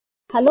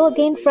Hello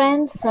again,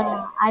 friends.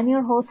 I'm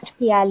your host,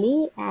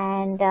 Piali,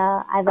 and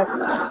I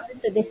welcome you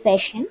to this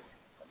session.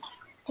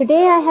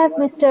 Today, I have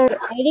Mr.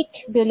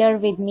 Eric Buller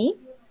with me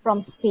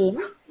from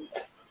Spain.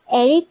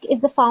 Eric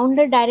is the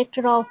founder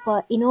director of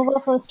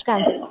Innova First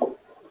Consult,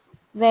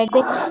 where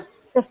they help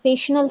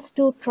professionals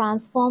to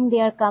transform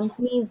their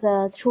companies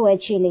through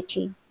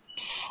agility.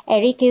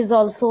 Eric is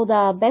also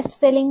the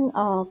best-selling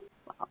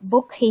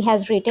book he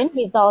has written.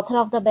 He's the author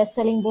of the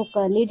best-selling book,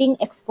 Leading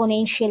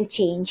Exponential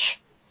Change.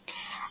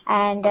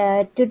 And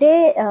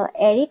today,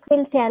 Eric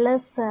will tell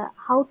us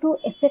how to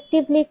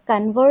effectively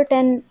convert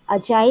an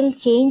agile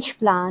change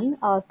plan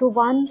to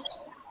one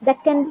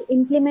that can be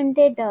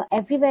implemented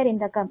everywhere in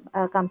the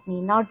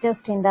company, not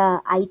just in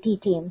the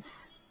IT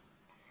teams.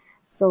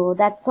 So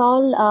that's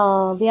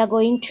all we are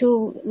going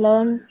to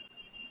learn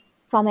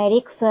from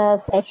Eric's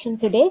session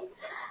today.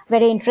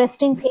 Very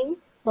interesting thing.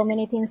 So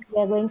many things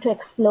we are going to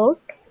explore.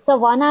 The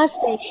 1 hour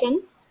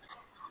session.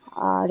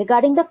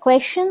 Regarding the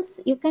questions,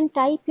 you can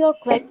type your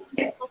question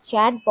in the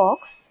chat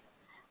box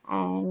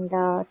and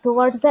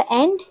towards the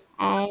end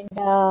and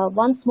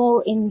once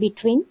more in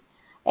between,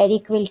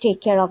 Eric will take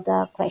care of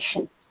the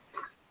question.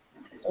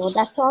 So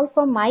that's all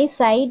from my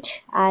side.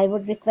 I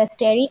would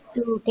request Eric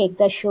to take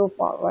the show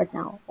forward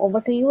now. Over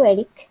to you,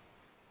 Eric.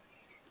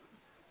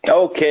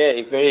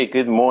 Okay, very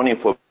good morning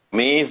for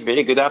me.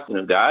 Very good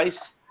afternoon,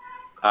 guys.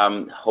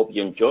 Hope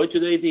you enjoyed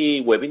today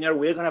the webinar.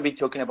 We're going to be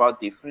talking about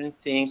different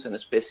things and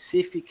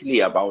specifically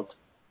about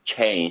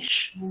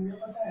change.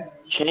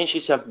 Change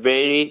is a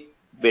very,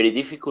 very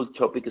difficult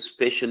topic,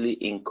 especially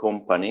in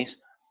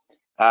companies,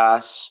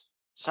 as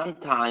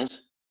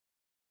sometimes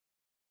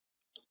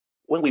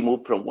when we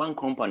move from one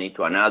company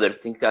to another,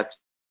 think that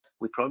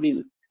we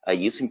probably are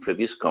using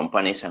previous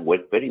companies and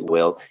work very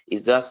well.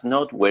 It does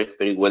not work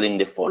very well in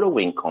the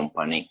following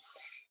company.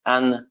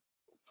 And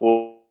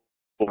for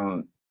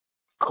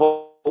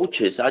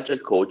coaches, agile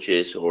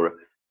coaches, or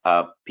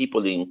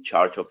people in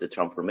charge of the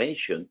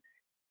transformation,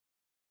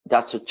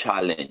 that's a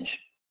challenge.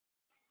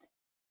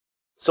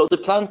 So the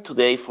plan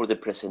today for the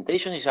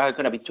presentation is I'm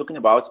going to be talking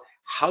about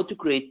how to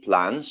create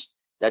plans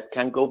that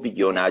can go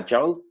beyond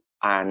Agile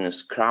and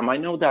Scrum. I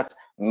know that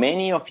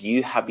many of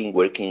you have been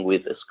working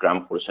with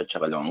Scrum for such a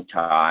long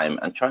time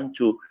and trying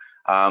to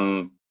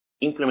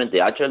implement the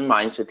Agile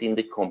mindset in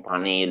the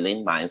company,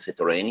 Lean mindset,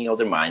 or any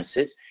other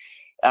mindset.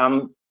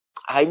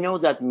 I know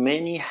that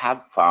many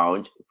have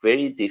found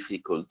very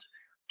difficult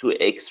to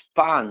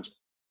expand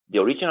the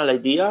original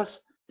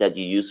ideas that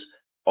you use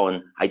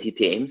on IT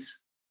teams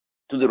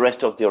to the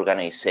rest of the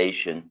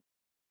organization.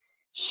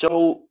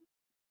 So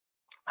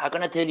I'm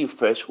going to tell you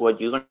first what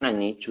you're going to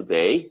need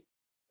today.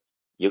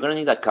 You're going to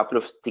need a couple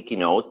of sticky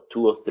notes,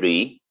 2 or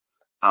 3,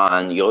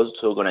 and you're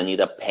also going to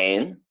need a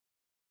pen.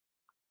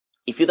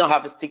 If you don't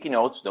have sticky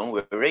notes, don't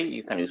worry,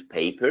 you can use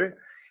paper.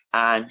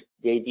 And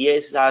the idea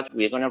is that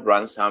we're going to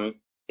run some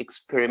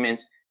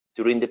experiments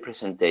during the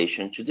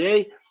presentation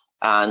today,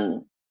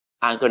 and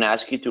I'm going to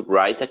ask you to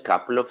write a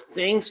couple of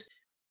things,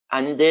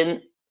 and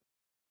then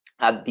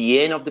at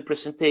the end of the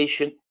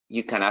presentation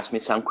you can ask me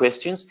some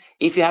questions.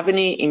 If you have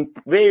any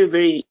very,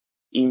 very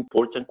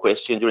important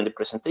question during the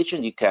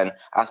presentation, you can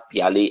ask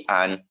Piali,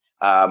 and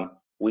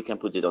we can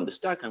put it on the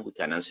stack and we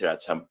can answer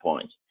at some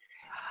point.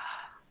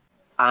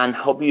 And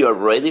hope you are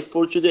ready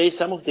for today.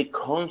 Some of the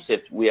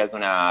concepts we are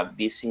going to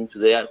be seeing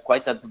today are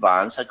quite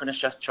advanced. I'm going to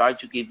just try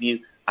to give you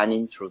an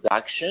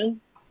introduction,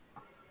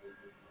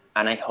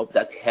 and I hope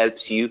that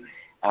helps you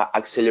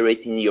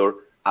accelerating your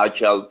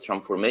agile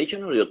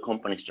transformation or your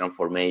company's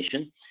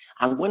transformation.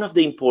 And one of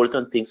the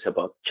important things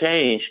about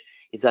change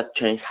is that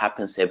change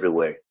happens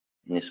everywhere,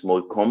 in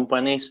small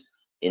companies,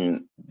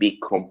 in big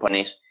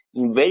companies,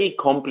 in very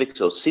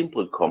complex or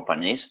simple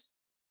companies,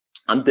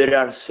 and there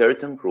are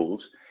certain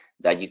rules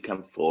that you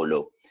can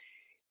follow.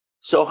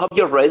 So hope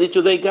you're ready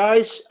today,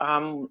 guys.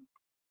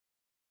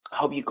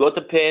 Hope you got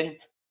a pen,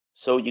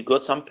 so you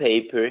got some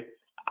paper,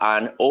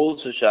 and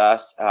also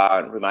just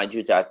remind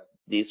you that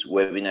this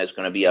webinar is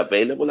going to be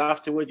available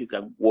afterward. You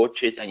can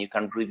watch it and you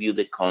can review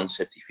the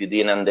concept if you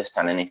didn't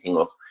understand anything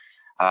of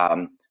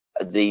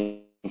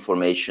the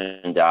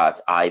information that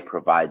I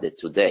provided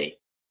today.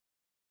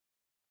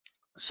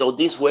 So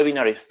this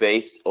webinar is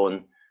based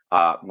on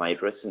my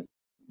recent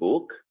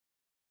book,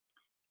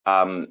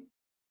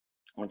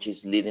 which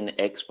is Leading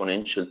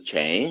Exponential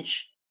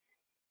Change.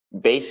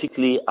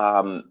 Basically,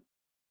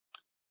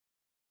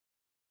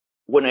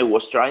 when I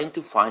was trying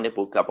to find a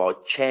book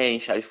about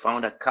change, I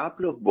found a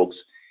couple of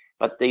books,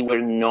 but they were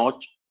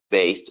not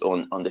based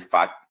on the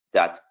fact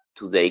that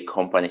today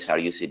companies are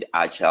using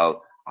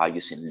Agile, are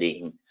using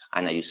Lean,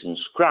 and are using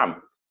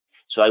Scrum.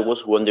 So I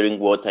was wondering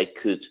what I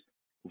could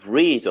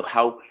read, or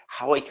how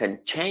I can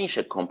change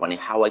a company,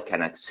 how I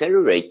can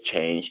accelerate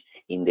change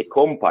in the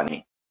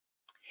company.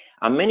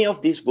 And many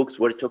of these books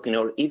were talking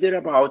either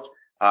about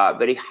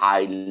very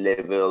high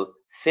level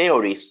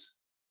theories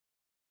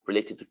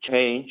related to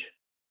change,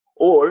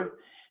 or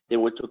they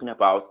were talking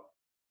about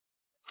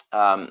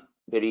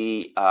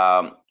very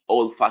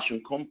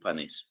old-fashioned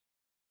companies.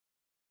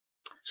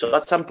 So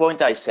at some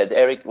point I said,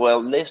 Eric,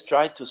 well, let's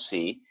try to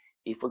see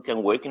if we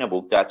can work in a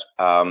book that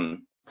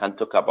can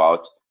talk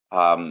about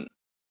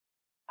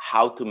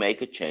how to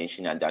make a change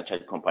in an agile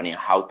company and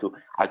how to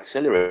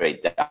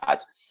accelerate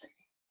that.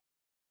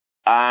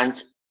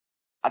 And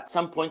at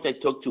some point, I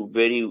talked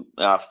to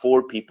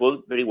four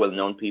people, very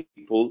well-known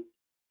people,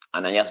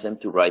 and I asked them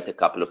to write a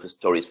couple of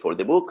stories for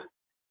the book.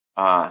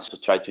 So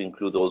try to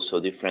include also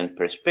different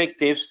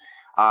perspectives.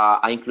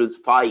 I include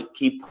 5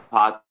 key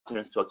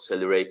patterns to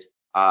accelerate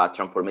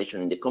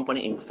transformation in the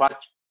company. In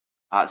fact,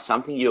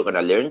 something you're going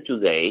to learn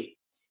today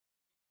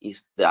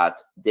is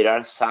that there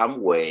are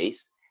some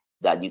ways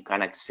that you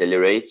can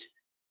accelerate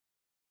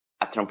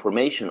a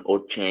transformation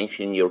or change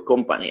in your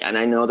company. And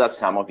I know that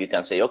some of you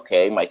can say,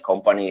 okay, my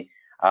company,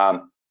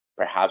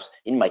 perhaps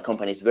in my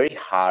company, it's very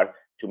hard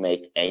to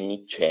make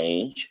any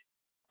change.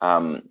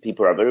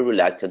 People are very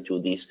reluctant to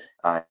these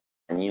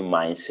new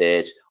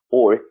mindsets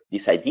or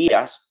these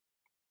ideas.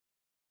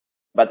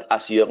 But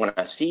as you're going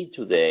to see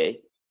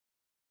today,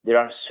 there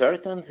are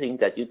certain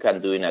things that you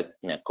can do in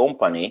a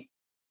company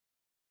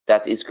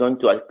that is going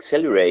to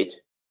accelerate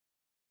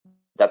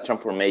that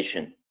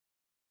transformation.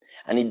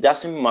 And it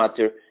doesn't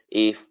matter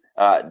if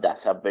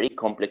that's a very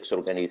complex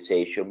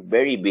organization,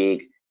 very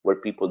big, where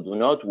people do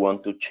not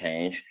want to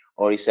change,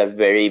 or it's a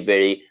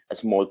very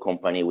small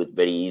company with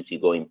very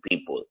easygoing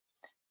people.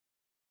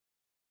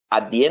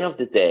 At the end of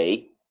the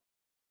day,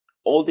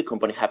 all the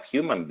companies have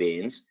human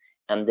beings,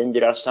 and then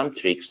there are some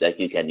tricks that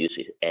you can use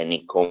in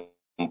any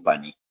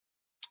company.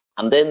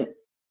 And then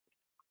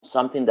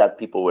something that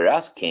people were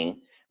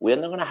asking, we're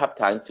not going to have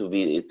time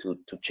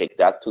to check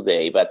that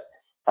today, but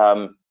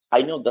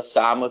I know that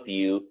some of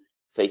you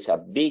face a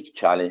big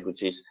challenge,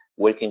 which is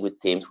working with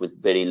teams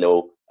with very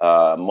low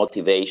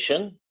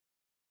motivation.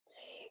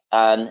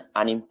 And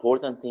an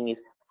important thing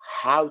is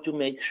how to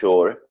make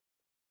sure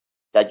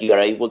that you are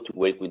able to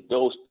work with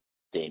those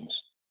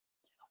teams.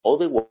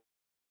 Otherwise,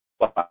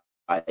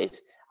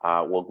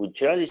 what we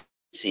generally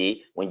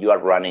see when you are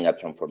running a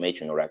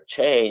transformation or a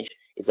change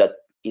is that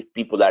if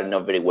people are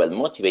not very well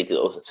motivated,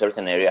 or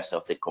certain areas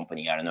of the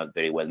company are not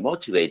very well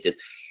motivated,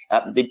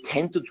 they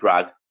tend to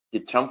drag the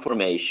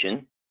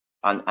transformation,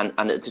 and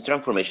the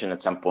transformation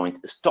at some point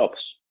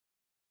stops.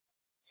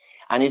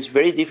 And it's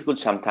very difficult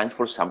sometimes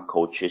for some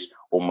coaches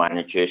or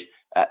managers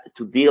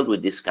to deal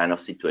with this kind of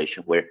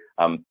situation where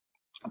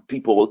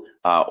people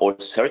or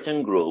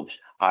certain groups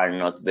are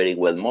not very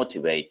well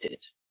motivated.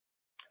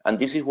 And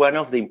this is one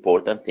of the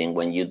important things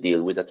when you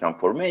deal with a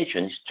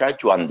transformation, is try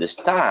to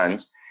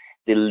understand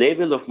the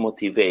level of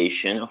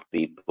motivation of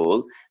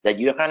people, that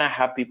you're going to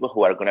have people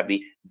who are going to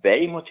be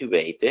very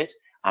motivated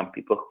and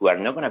people who are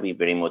not going to be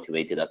very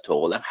motivated at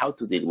all, and how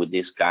to deal with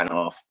this kind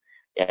of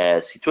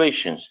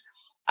situations.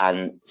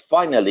 And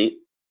finally,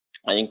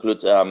 I include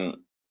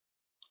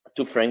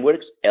 2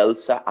 frameworks,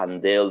 ELSA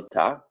and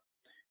Delta,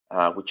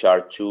 which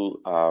are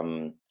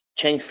 2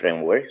 change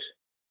frameworks.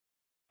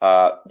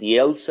 The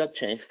ELSA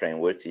change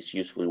framework is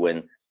useful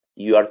when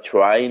you are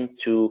trying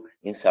to,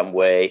 in some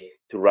way,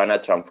 to run a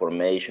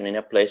transformation in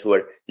a place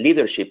where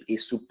leadership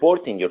is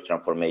supporting your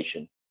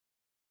transformation.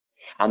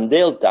 And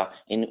Delta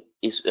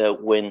is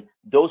when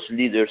those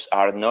leaders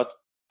are not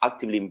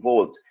actively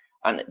involved.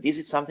 And this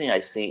is something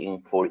I've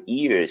seen for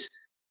years,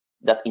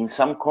 that in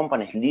some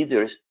companies,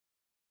 leaders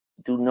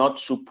do not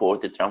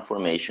support the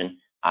transformation,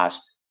 as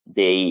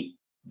they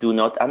do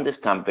not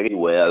understand very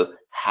well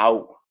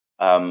how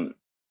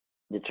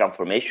the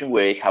transformation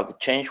work, how the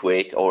change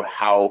work, or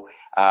how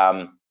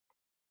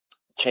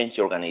change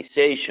the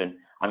organization,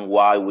 and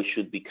why we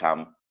should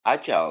become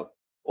agile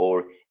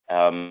or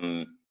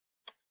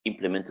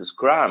implement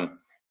Scrum.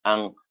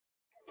 And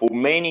for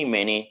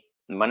many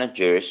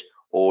managers,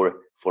 or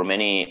for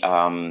many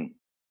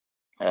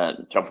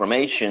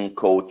transformation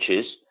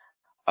coaches,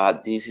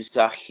 this is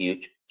a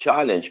huge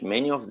challenge.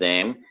 Many of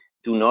them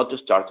do not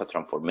start a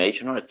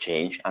transformation or a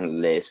change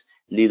unless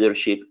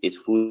leadership is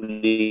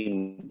fully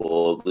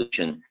involved.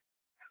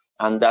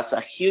 And that's a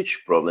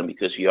huge problem,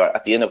 because you are,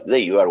 at the end of the day,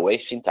 you are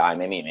wasting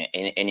time.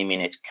 Any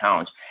minute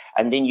counts.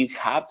 And then you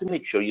have to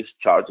make sure you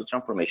start the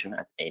transformation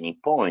at any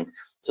point.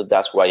 So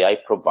that's why I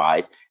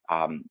provide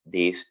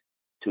these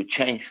 2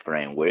 change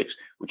frameworks,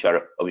 which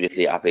are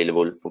obviously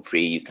available for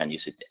free. You can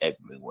use it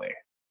everywhere.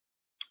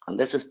 And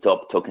let's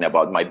stop talking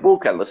about my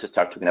book, and let's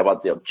start talking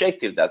about the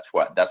objective. That's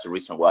the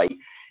reason why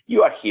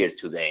you are here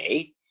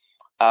today.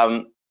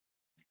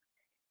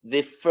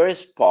 The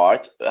first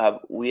part,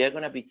 we are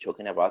going to be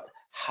talking about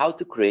how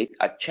to create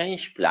a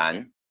change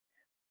plan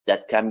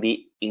that can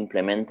be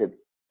implemented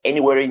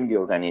anywhere in the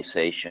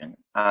organization.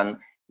 And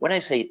when I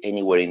say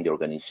anywhere in the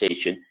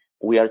organization,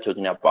 we are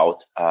talking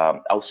about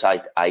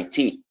outside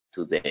IT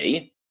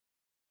today.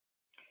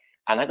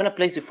 And I'm going to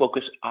place the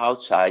focus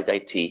outside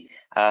IT,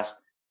 as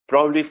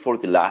probably for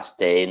the last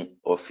 10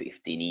 or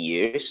 15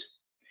 years,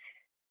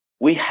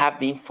 we have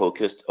been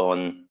focused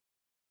on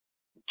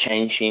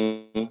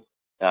changing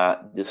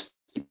the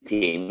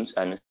teams,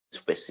 and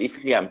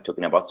specifically I'm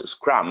talking about the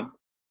Scrum.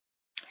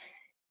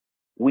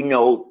 We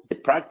know the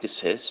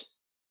practices,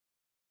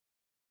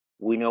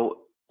 we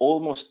know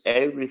almost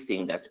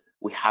everything that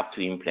we have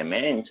to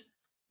implement,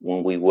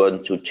 when we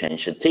want to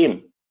change a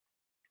team.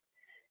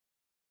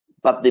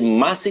 But the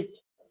massive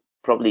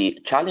probably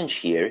challenge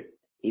here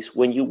is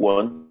when you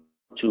want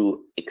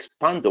to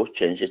expand those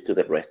changes to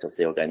the rest of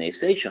the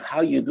organization.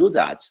 How you do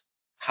that?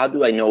 How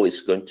do I know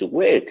it's going to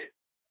work?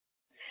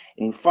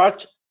 In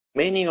fact,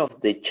 many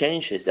of the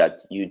changes that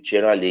you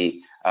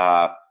generally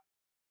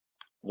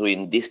do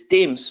in these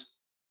teams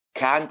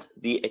can't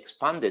be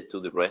expanded to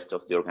the rest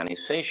of the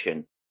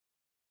organization.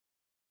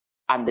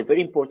 And a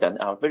very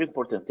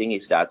important thing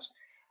is that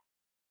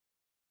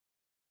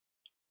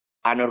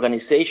an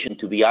organization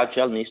to be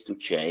agile needs to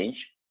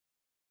change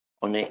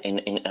on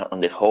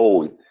the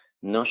whole,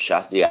 not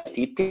just the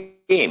IT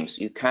teams.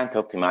 You can't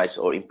optimize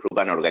or improve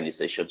an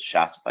organization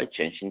just by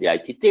changing the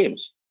IT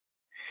teams.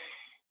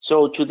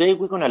 So today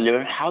we're going to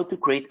learn how to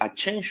create a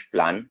change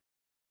plan,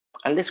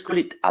 and let's call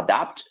it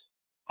adapt.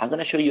 I'm going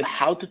to show you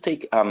how to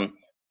take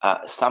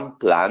some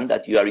plan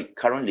that you are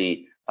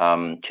currently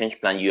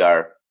change plan you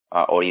are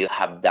or you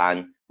have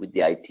done with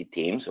the IT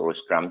teams or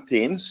Scrum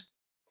teams,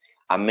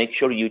 and make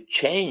sure you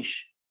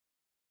change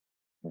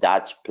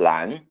that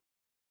plan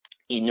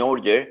in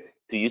order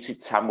to use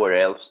it somewhere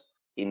else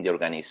in the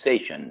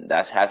organization.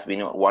 That has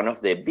been one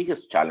of the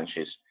biggest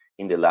challenges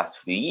in the last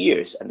few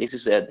years, and this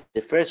is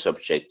the first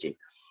objective.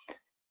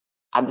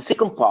 And the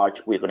second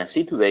part we're going to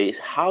see today is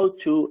how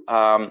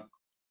to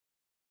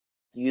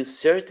use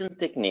certain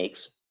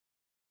techniques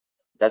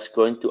that's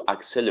going to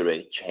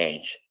accelerate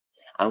change.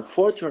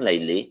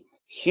 Unfortunately,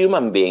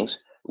 human beings,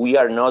 we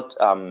are not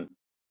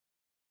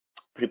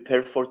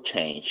prepared for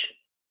change.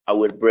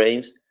 Our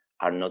brains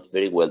are not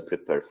very well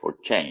prepared for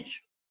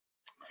change.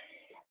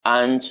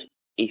 And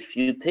if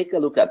you take a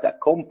look at a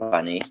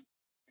company,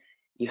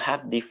 you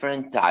have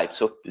different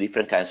kinds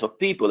of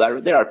people.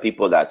 There are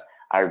people that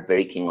are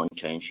very keen on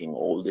changing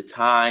all the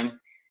time,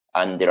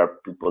 and there are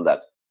people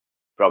that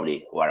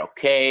probably are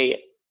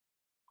okay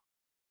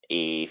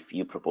if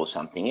you propose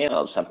something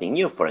else, something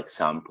new, for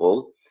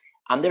example.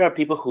 And there are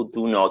people who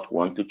do not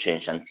want to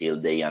change until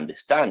they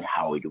understand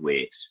how it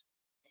works.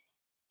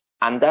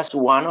 And that's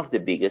one of the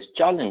biggest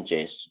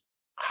challenges,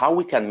 how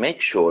we can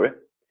make sure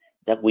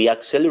that we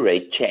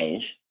accelerate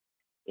change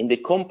in the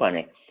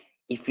company.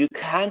 If you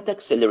can't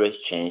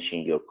accelerate change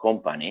in your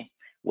company,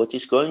 what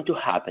is going to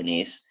happen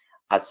is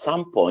at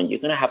some point, you're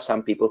going to have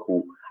some people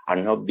who are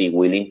not be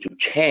willing to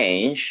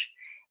change,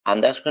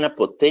 and that's going to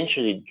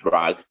potentially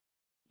drag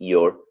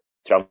your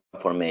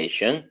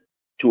transformation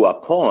to a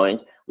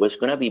point where it's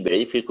going to be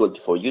very difficult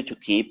for you to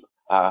keep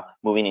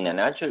moving in an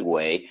agile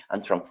way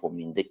and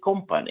transforming the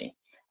company.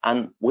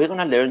 And we're going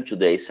to learn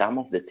today some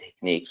of the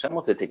techniques. Some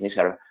of the techniques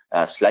are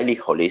slightly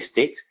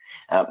holistic,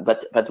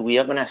 but we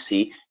are going to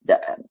see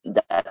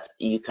that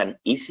you can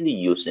easily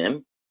use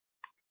them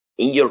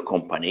in your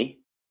company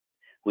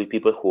with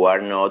people who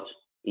are not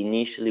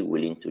initially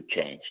willing to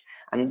change.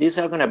 And these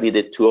are going to be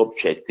the two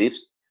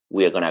objectives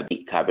we are going to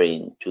be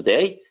covering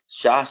today.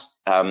 Just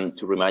to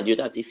remind you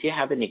that if you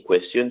have any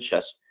questions,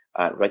 just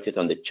write it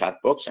on the chat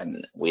box,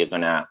 and we're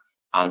going to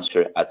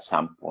answer at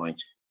some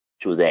point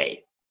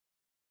today.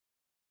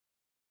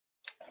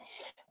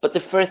 But the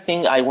first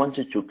thing I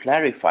wanted to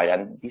clarify,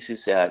 and this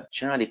is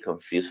generally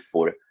confused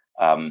for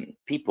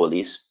people,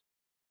 is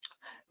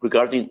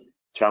regarding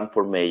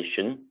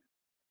transformation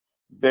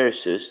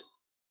versus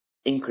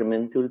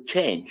incremental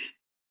change.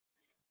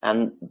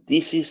 And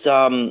this is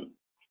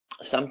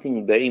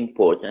something very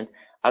important,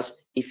 as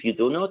if you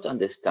do not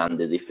understand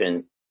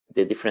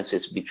the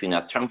differences between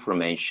a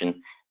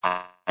transformation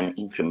and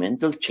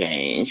incremental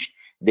change,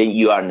 then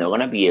you are not going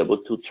to be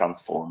able to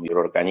transform your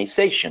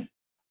organization.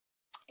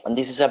 And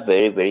this is a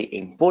very, very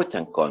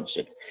important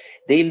concept.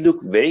 They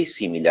look very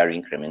similar,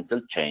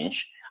 incremental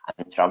change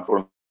and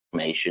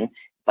transformation,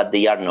 but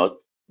they are not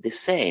the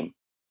same.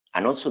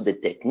 And also the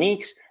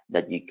techniques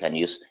that you can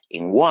use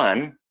in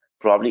one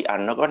probably are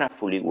not going to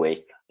fully work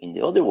in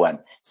the other one.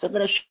 So I'm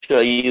going to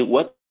show you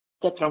what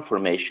the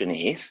transformation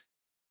is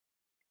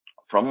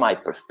from my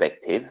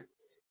perspective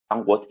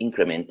and what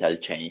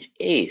incremental change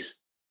is.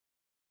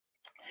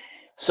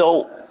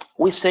 So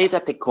we say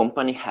that the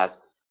company has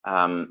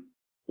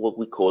what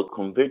we call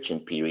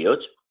convergent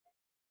periods.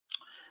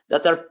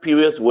 That are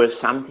periods where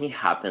something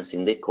happens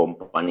in the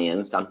company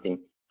and something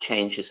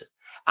changes,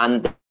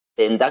 and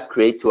then that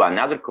creates to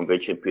another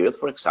convergent period.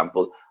 For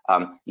example,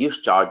 you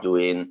start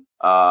doing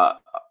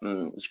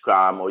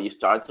Scrum, or you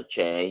start to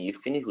change, you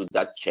finish with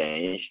that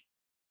change,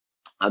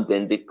 and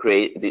then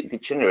they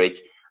generate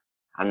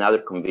another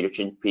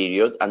convergent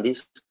period, and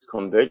this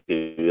convergent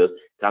period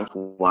comes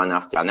one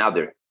after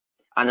another.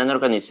 And an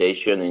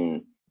organization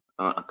in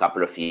a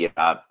couple of years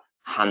have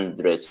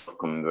hundreds of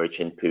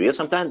convergent periods.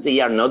 Sometimes they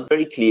are not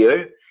very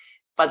clear,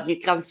 but you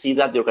can see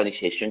that the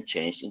organization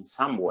changed in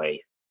some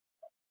way.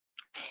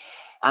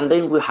 And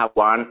then we have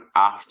one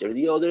after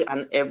the other,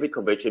 and every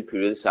convergent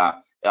period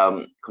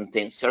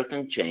contains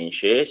certain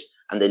changes,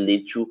 and they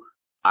lead to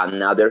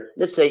another,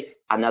 let's say,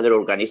 another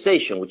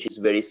organization, which is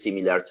very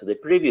similar to the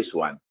previous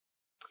one.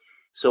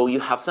 So you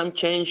have some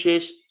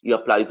changes, you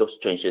apply those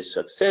changes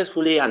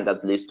successfully, and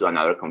that leads to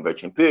another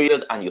convergent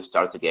period, and you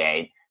start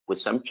again with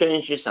some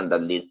changes, and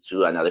that leads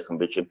to another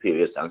conversion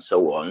period, and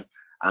so on,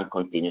 and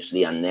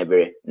continuously, and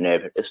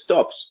never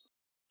stops.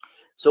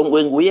 So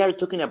when we are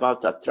talking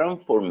about a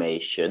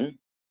transformation,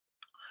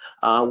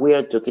 we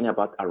are talking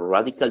about a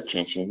radical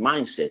change in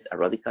mindset, a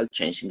radical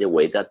change in the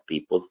way that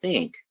people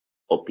think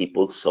or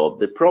people solve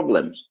the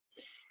problems.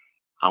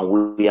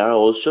 And we are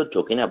also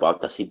talking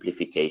about a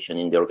simplification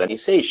in the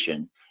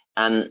organization.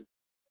 And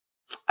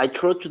I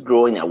try to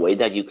draw in a way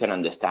that you can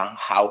understand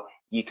how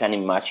you can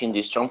imagine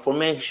this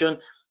transformation.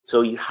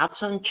 So you have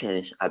some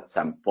change at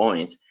some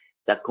point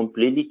that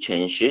completely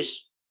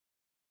changes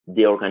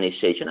the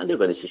organization, and the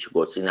organization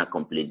goes in a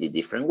completely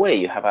different way.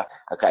 You have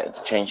a kind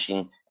of change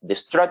in the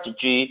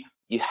strategy,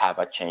 you have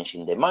a change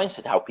in the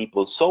mindset, how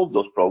people solve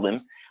those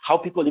problems, how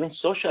people even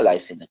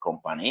socialize in the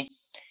company,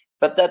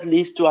 but that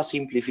leads to a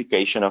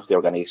simplification of the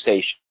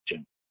organization.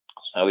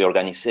 So the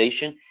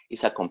organization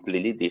is a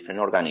completely different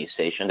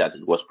organization that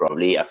it was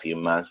probably a few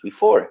months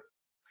before.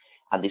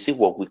 And this is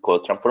what we call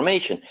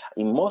transformation.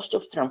 In most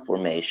of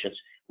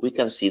transformations, we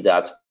can see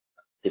that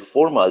the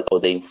formal or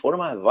the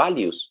informal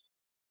values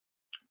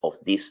of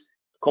this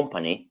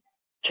company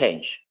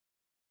change.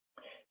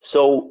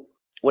 So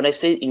when I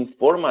say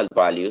informal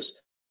values,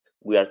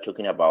 we are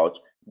talking about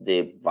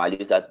the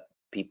values that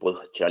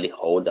people generally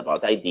hold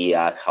about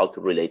ideas, how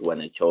to relate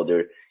one each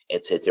other,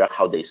 etc.,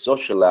 how they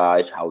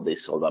socialize, how they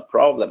solve a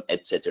problem,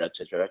 etc.,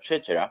 etc.,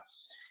 etc.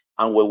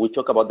 And when we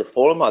talk about the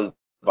formal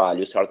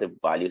values, are the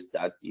values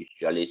that you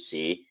usually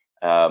see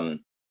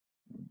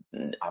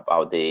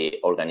about the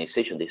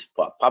organization, these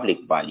public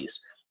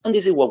values. And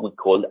this is what we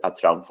call a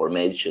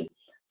transformation.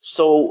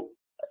 So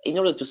in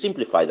order to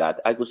simplify that,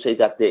 I could say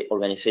that the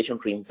organization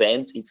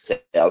reinvents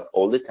itself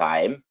all the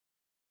time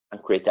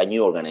and create a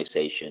new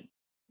organization.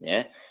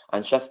 Yeah,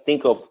 and just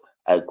think of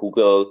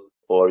Google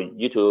or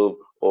YouTube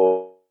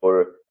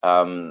or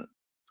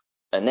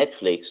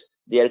Netflix.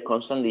 They are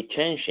constantly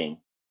changing,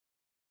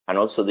 and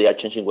also they are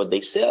changing what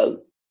they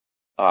sell.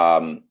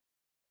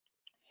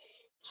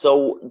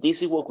 So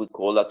this is what we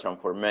call a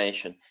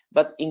transformation.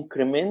 But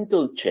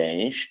incremental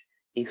change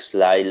is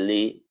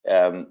slightly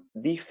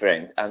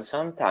different, and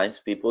sometimes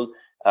people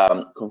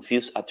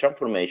confuse a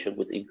transformation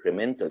with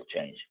incremental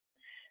change.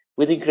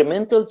 With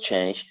incremental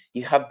change,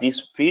 you have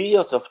these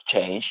periods of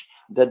change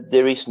that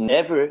there is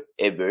never,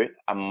 ever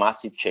a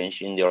massive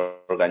change in the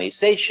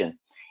organization.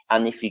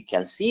 And if you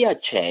can see a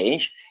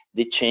change,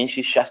 the change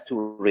is just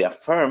to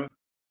reaffirm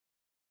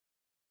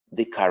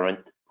the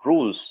current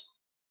rules.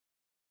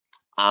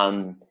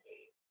 And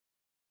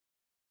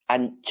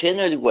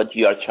generally what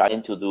you are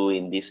trying to do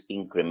in this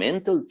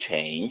incremental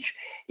change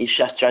is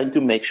just trying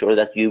to make sure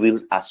that you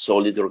build a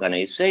solid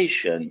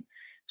organization.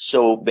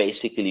 So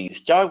basically you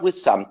start with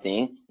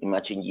something,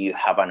 imagine you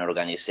have an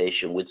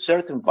organization with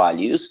certain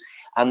values,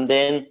 and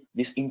then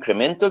this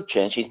incremental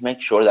change is make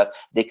sure that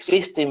the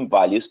existing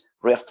values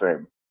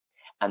reaffirm.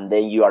 And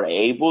then you are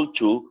able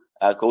to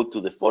go to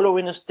the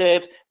following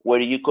steps where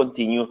you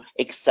continue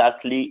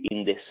exactly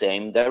in the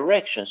same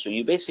direction. So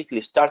you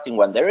basically start in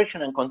one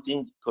direction and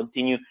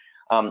continue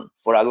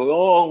for a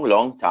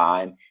long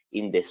time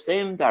in the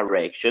same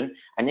direction.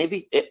 And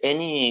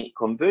any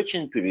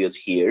conversion period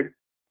here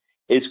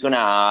is going to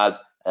add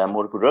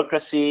more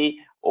bureaucracy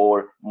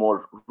or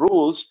more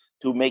rules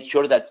to make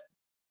sure that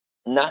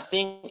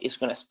nothing is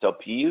going to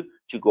stop you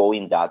to go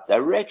in that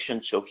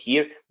direction. So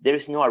here, there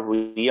is no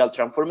real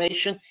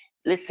transformation.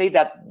 Let's say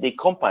that the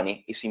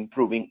company is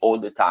improving all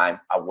the time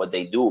at what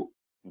they do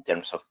in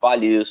terms of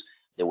values,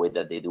 the way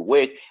that they do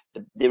work.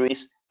 But there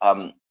is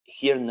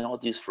here no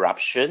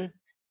disruption.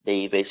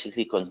 They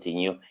basically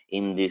continue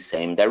in the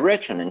same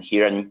direction. And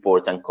here an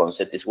important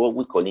concept is what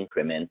we call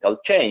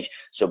incremental change.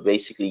 So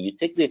basically you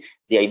take the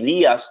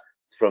ideas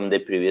from the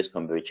previous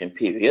conversion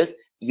period,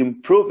 you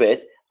improve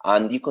it,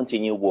 and you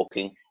continue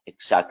walking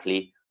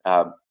exactly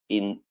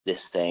in the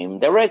same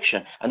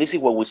direction. And this is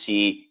what we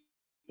see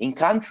in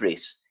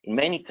countries, in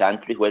many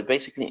countries, where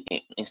basically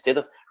instead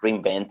of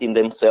reinventing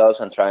themselves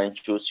and trying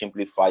to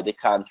simplify the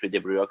country, the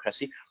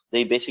bureaucracy,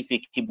 they basically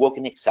keep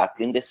walking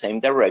exactly in the same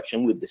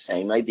direction with the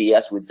same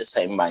ideas, with the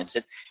same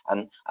mindset,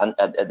 and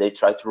they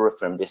try to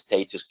reform the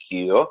status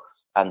quo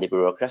and the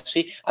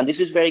bureaucracy. And this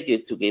is very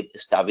good to give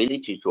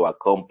stability to a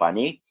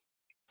company,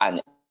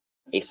 and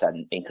it's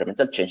an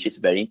incremental change is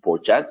very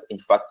important. In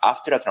fact,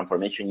 after a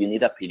transformation, you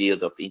need a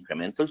period of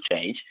incremental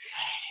change,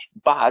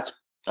 but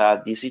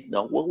this is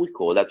not what we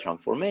call a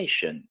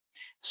transformation.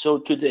 So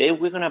today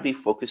we're going to be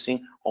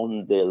focusing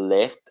on the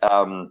left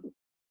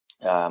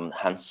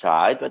hand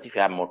side, but if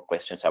you have more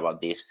questions about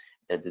this,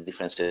 the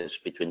differences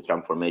between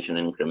transformation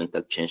and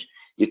incremental change,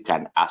 you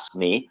can ask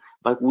me.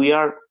 But we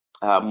are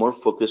more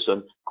focused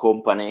on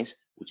companies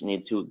which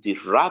need to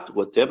disrupt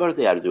whatever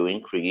they are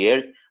doing,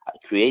 create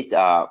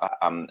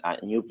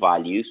new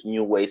values,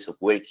 new ways of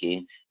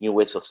working, new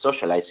ways of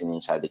socializing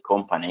inside the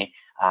company,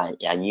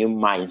 a new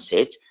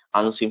mindset,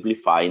 and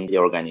simplifying the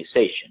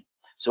organization.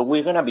 So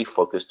we're going to be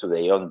focused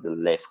today on the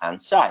left-hand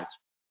side.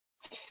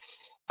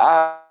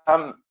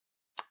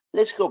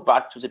 Let's go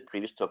back to the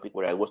previous topic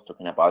where I was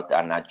talking about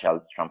an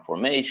agile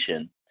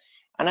transformation.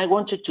 And I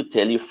wanted to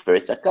tell you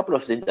first a couple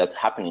of things that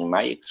happened in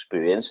my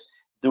experience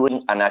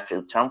during an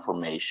agile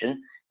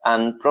transformation.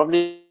 And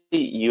probably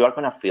you are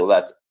going to feel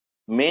that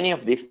many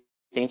of these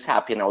things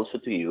happen also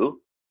to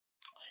you.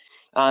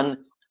 And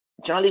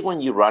generally, when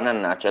you run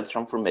an agile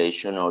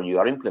transformation or you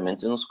are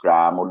implementing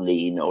Scrum or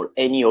Lean or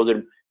any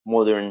other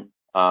modern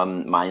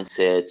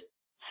mindset,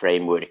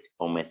 framework,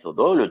 or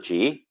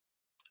methodology,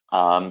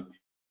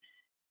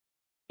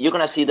 you're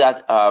going to see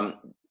that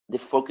the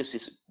focus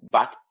is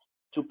back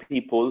to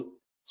people.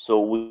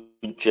 So we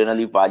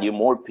generally value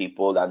more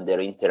people and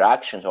their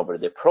interactions over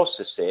the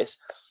processes.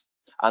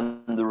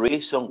 And the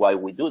reason why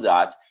we do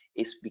that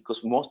is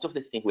because most of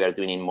the things we are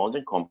doing in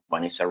modern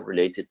companies are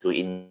related to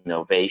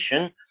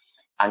innovation,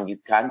 and you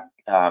can't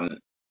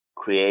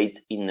create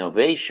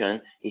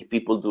innovation if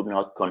people do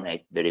not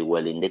connect very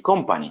well in the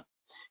company.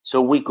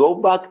 So we go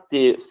back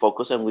the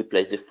focus and we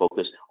place the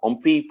focus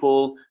on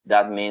people.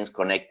 That means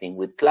connecting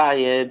with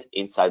clients.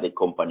 Inside the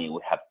company, we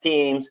have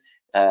teams.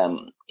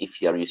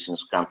 If you are using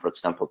Scrum, for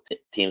example,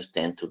 teams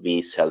tend to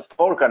be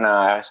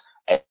self-organized,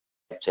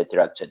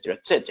 etc., etc.,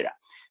 etc.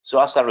 So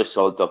as a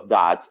result of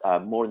that,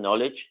 more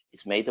knowledge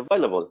is made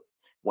available.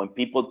 When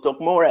people talk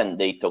more and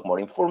they talk more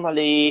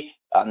informally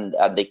and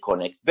they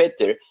connect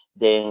better,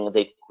 then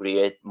they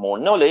create more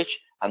knowledge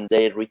and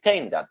they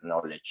retain that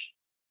knowledge.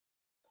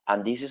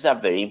 And this is a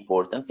very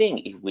important thing.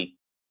 If we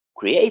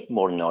create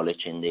more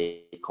knowledge in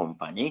the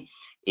company,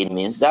 it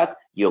means that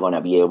you're going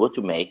to be able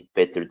to make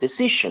better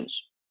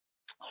decisions.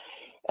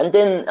 And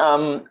then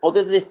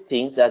other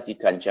things that you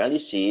can generally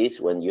see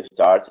is when you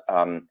start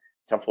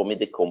transforming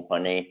the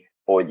company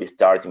or you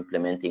start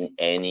implementing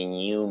any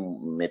new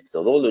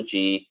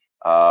methodology,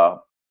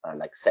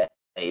 like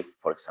SAFe,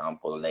 for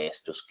example,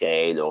 Less to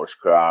Scale or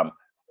Scrum,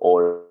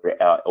 or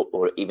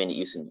even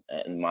using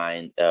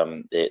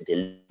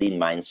the lean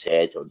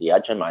mindset or the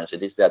agile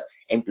mindset, is that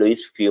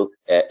employees feel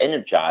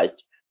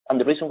energized. And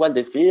the reason why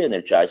they feel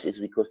energized is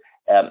because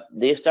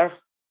they start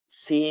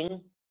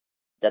seeing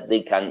that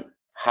they can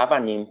have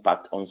an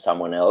impact on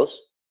someone else,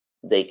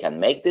 they can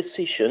make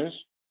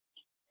decisions,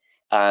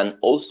 and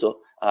also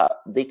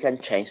they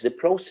can change the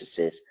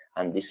processes.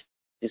 And this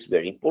is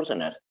very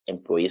important, that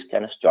employees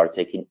can start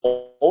taking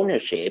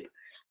ownership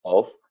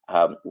of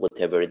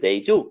whatever they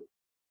do.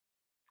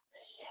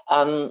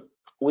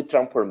 With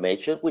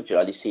transformation, we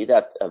generally see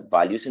that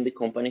values in the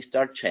company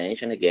start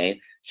change. And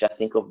again, just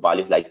think of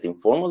values like the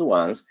informal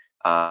ones.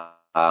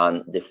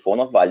 And the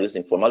formal values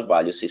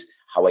is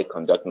how I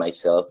conduct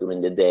myself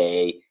during the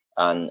day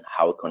and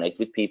how I connect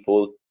with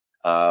people.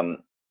 And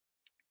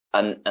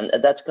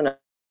that's going to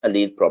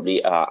lead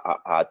probably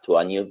to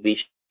a new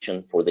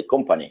vision for the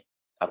company.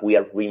 We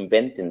are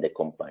reinventing the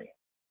company.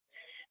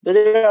 But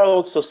there are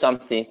also some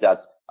things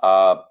that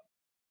are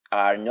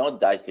not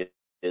that good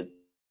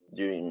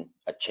during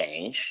a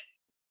change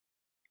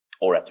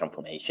or a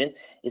transformation,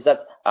 is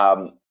that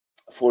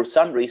for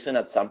some reason,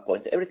 at some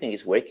point, everything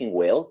is working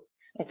well.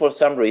 And for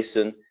some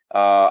reason,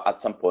 at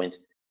some point,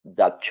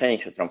 that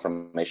change or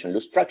transformation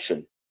loses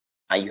traction,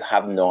 and you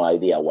have no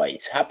idea why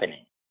it's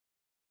happening.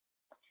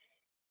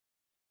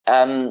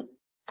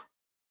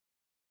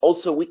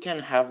 Also, we can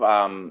have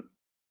an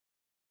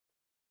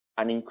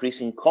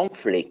increasing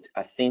conflict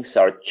as things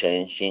are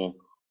changing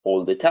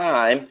all the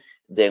time.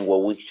 Then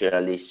what we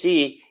generally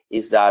see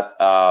is that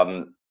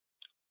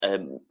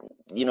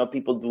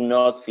people do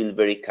not feel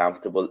very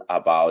comfortable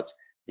about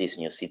this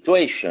new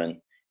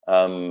situation,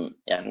 and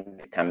there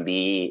can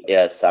be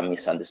some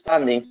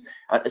misunderstandings,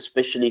 and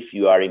especially if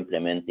you are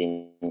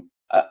implementing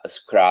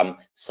Scrum,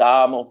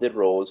 some of the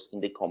roles in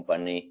the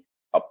company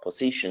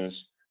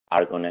positions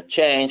are going to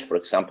change. For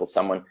example,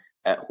 someone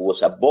who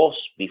was a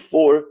boss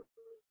before,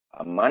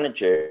 a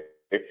manager,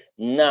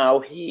 now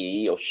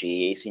he or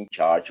she is in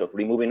charge of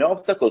removing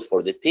obstacles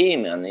for the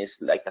team and is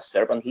like a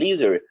servant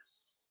leader.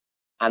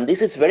 And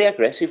this is very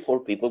aggressive for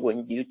people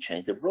when you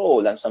change the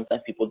role, and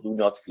sometimes people do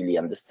not fully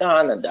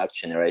understand, and that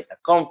generates a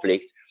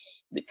conflict.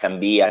 There can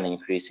be an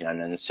increase in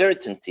an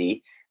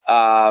uncertainty.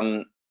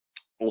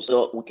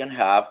 Also, we can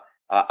have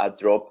a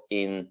drop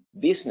in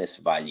business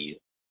value,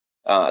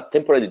 a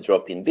temporary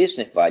drop in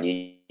business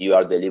value. You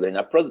are delivering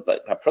a product,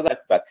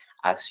 but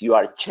as you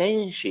are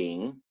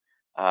changing,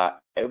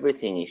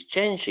 everything is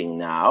changing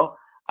now.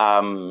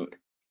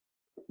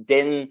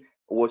 Then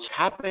what's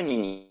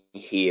happening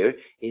here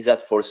is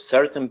that for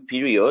certain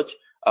periods,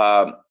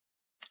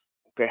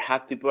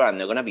 perhaps people are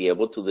not going to be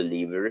able to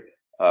deliver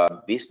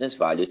business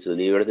value, to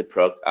deliver the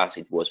product as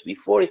it was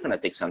before. It's going to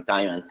take some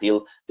time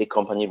until the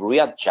company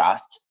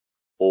readjusts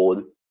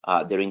all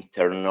their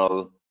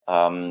internal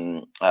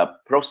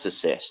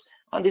processes.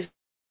 And this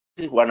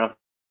is one of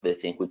the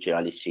things we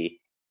generally see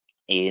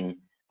in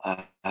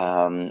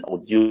or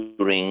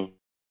during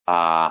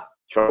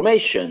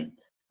transformation.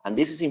 And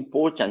this is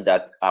important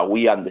that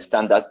we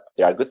understand that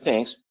there are good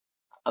things,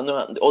 and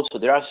also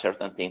there are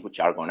certain things which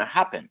are going to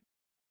happen.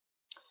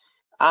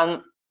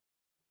 And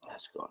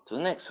let's go to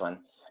the next one.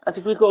 And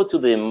if we go to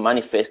the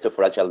manifesto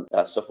for Agile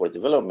software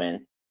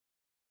development,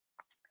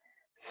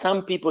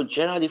 some people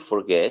generally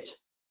forget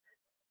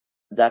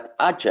that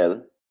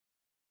Agile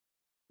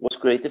was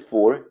created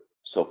for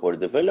software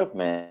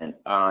development.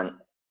 And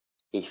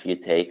if you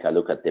take a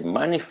look at the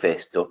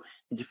manifesto,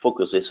 it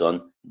focuses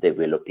on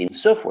developing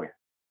software.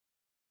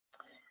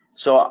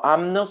 So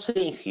I'm not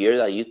saying here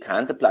that you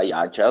can't apply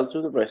Agile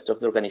to the rest of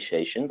the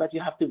organization, but you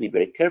have to be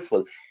very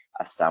careful,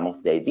 as some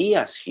of the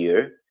ideas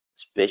here,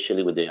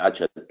 especially with the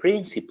Agile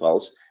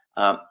principles,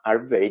 are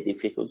very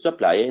difficult to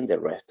apply in the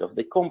rest of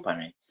the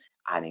company.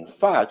 And in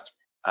fact,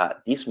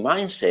 this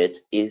mindset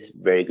is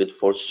very good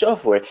for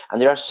software. And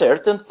there are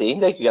certain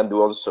things that you can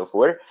do on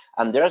software,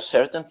 and there are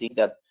certain things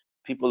that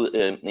people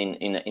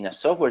in a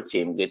software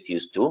team get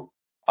used to,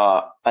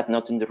 but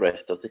not in the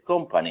rest of the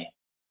company.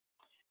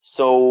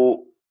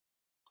 So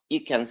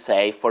you can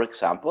say, for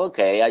example,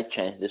 okay, I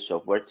changed the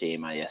software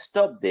team, I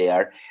stopped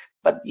there,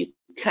 but you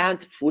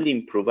can't fully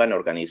improve an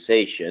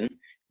organization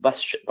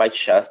by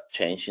just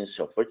changing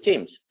software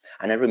teams.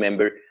 And I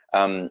remember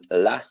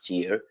last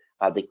year,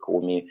 they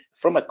called me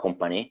from a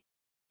company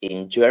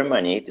in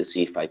Germany to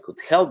see if I could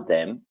help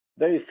them,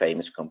 very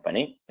famous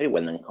company, very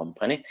well-known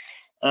company,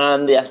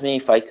 and they asked me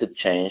if I could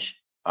change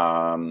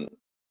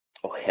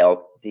or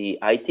help the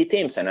IT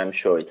teams, and I'm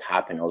sure it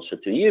happened also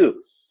to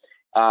you.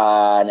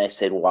 And I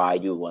said, why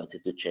you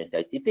wanted to change the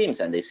IT teams?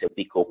 And they said,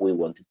 because we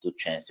wanted to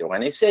change the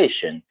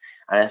organization.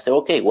 And I said,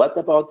 okay, what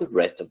about the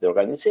rest of the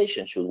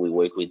organization? Should we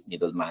work with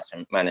middle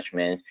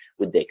management,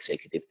 with the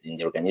executives in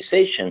the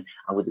organization,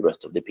 and with the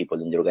rest of the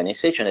people in the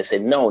organization? I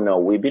said, no,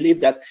 we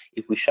believe that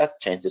if we just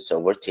change the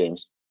software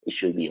teams, it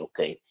should be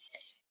okay.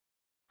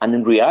 And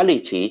in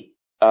reality,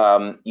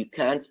 you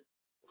can't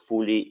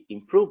fully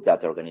improve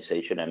that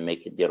organization and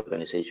make the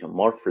organization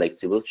more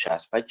flexible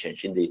just by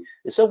changing the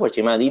software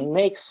team. And it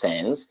makes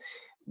sense,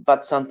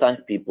 but sometimes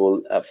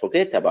people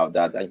forget about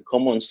that. And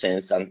common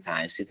sense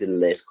sometimes is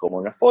less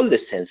common of all the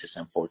senses,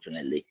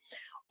 unfortunately.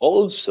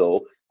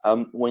 Also,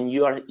 when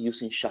you are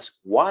using just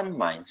one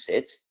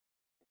mindset,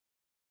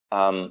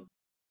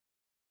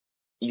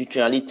 you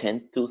generally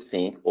tend to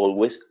think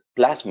always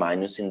plus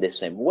minus in the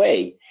same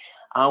way.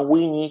 And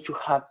we need to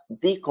have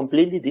the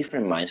completely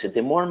different mindset.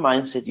 The more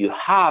mindset you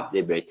have,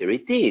 the better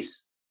it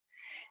is.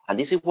 And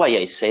this is why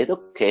I said,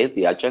 okay,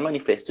 the Agile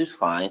Manifesto is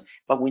fine,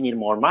 but we need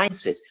more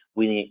mindsets.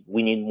 We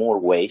need more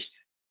ways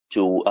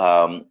to,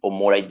 or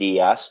more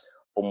ideas,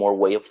 or more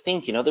way of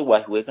thinking.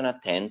 Otherwise, we're going to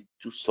tend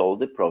to solve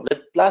the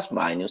problem plus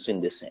minus in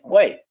the same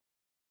way.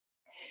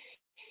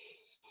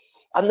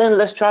 And then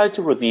let's try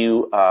to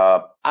review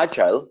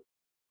Agile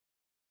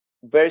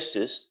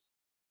versus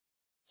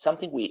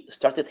something we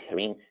started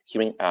hearing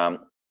a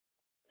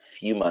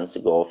few months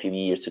ago, a few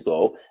years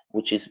ago,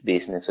 which is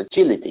business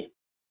agility.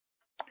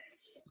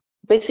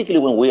 Basically,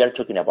 when we are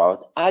talking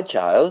about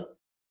Agile,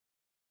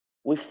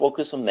 we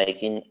focus on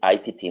making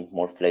IT teams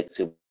more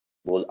flexible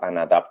and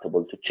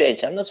adaptable to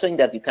change. I'm not saying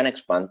that you can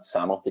expand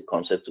some of the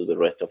concepts to the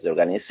rest of the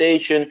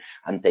organization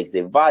and take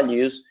the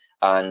values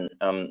and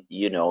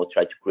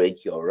try to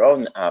create your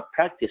own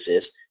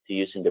practices to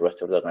use in the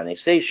rest of the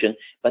organization.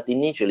 But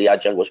initially,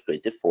 Agile was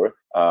created for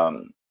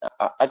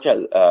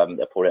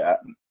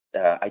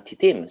IT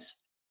teams,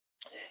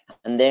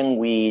 and then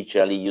we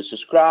generally use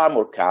Scrum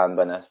or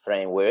Kanban as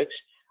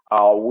frameworks.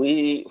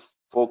 We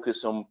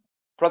focus on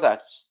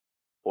products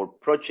or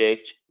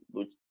projects,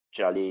 which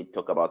generally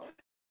talk about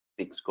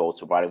fixed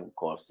costs or variable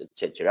costs,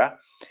 etc.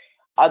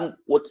 And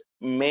what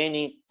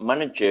many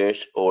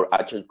managers or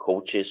Agile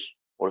coaches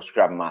or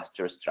Scrum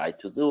Masters try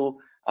to do,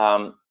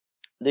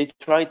 they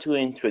try to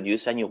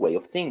introduce a new way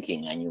of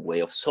thinking, a new way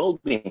of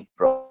solving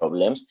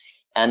problems.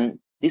 And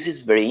this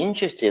is very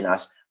interesting,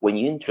 as when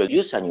you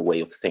introduce a new way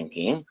of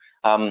thinking,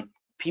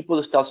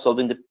 people start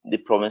solving the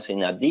problems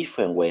in a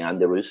different way. And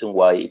the reason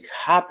why it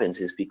happens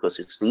is because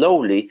it's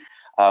slowly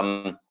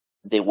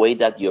the way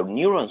that your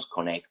neurons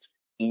connect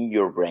in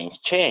your brain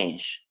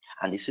change.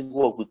 And this is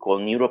what we call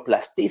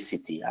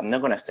neuroplasticity. I'm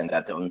not going to extend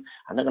that on.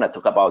 I'm not going to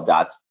talk about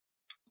that,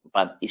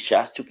 but it's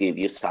just to give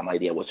you some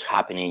idea what's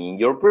happening in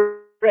your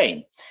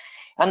brain.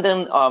 And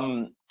then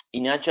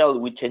in Agile,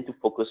 we tend to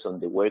focus on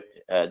the work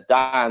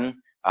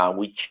done.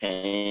 We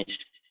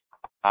change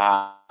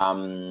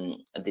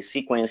the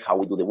sequence, how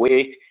we do the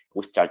work.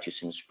 We start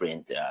using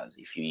sprint.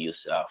 If you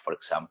use, for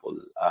example,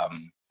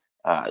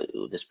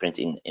 the sprint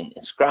in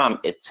Scrum,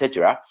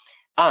 etc.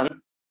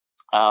 And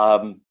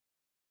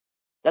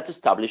that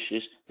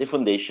establishes the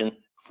foundation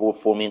for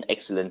forming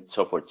excellent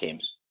software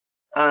teams.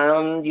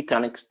 And you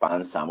can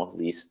expand some of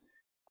these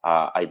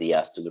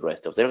ideas to the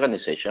rest of the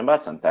organization,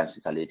 but sometimes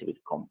it's a little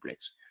bit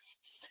complex.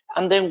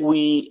 And then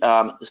we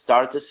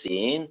started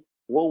seeing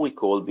what we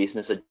call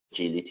business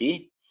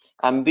agility.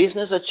 And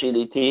business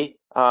agility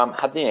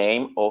had the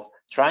aim of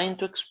trying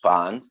to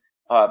expand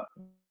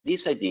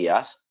these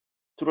ideas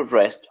to the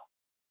rest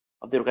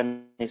of the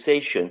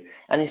organization.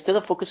 And instead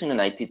of focusing on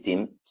IT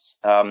teams,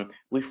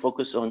 we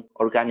focus on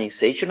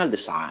organizational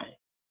design.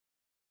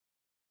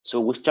 So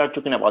we start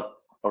talking about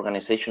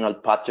organizational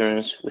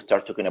patterns. We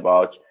start talking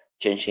about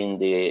changing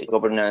the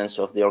governance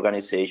of the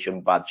organization,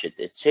 budget,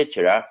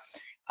 etc.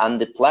 And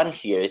the plan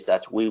here is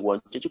that we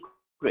wanted to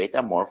create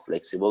a more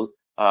flexible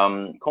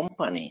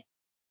company.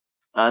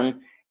 And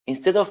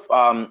instead of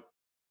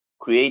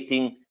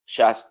creating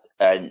just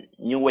a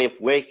new way of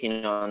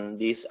working on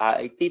these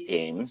IT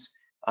teams,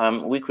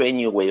 we create a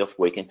new way of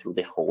working through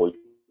the whole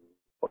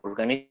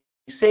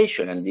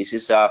organization, and this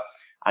is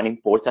an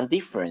important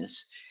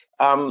difference.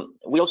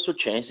 We also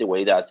change the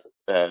way that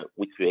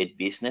we create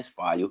business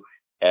value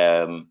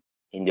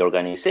in the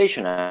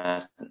organization,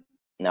 as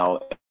now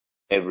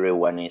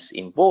everyone is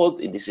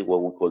involved. This is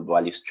what we call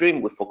value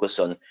stream. We focus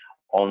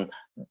on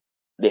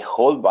the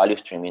whole value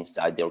stream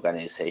inside the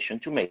organization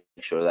to make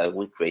sure that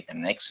we create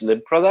an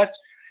excellent product.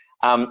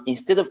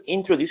 Instead of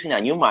introducing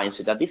a new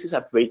mindset, and this is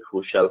a very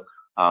crucial,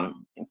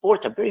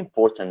 very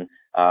important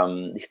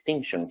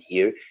distinction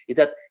here, is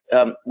that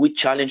we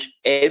challenge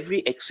every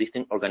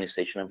existing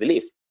organizational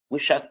belief. We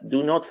just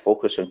do not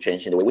focus on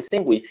changing the way we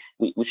think.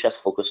 We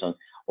just focus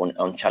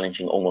on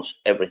challenging almost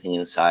everything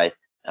inside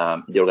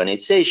the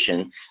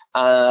organization.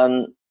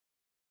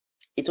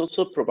 It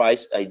also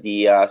provides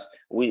ideas.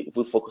 We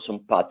focus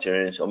on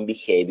patterns, on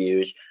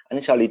behaviors, and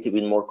it's a little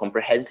bit more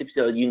comprehensive,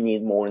 so you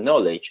need more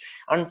knowledge.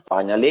 And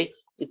finally,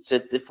 it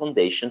sets the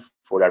foundation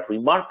for a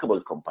remarkable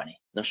company,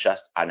 not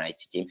just an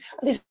IT team.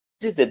 And this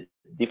is the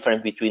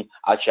difference between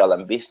agile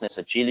and business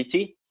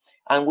agility.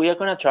 And we are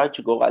going to try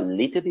to go a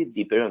little bit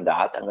deeper on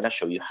that. I'm going to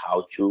show you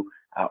how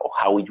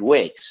it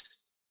works.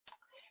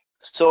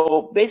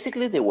 So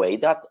basically, the way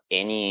that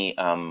any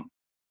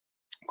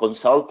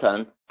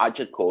consultant,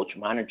 agile coach,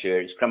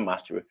 manager, scrum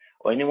master,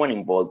 or anyone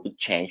involved with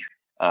change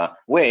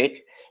work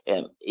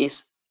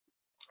is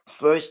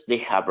first they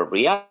have a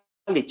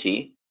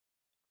reality,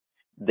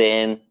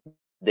 then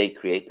they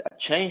create a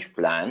change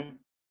plan,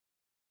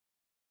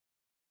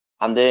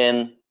 and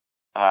then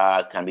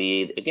can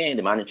be, again,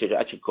 the manager,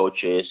 agile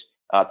coaches,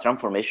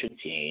 transformation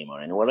team,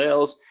 or anyone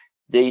else,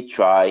 they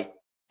try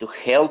to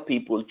help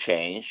people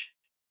change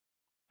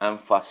and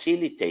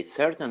facilitate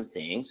certain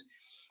things,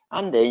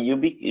 and then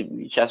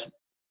you just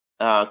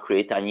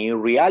create a new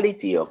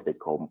reality of the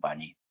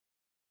company.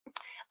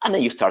 And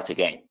then you start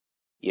again.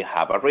 You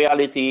have a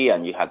reality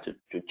and you have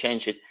to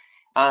change it.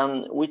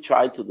 And we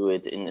try to do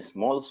it in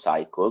small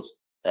cycles.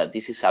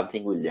 This is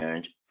something we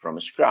learned from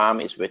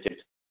Scrum. It's better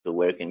to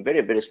work in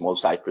very, very small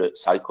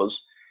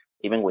cycles,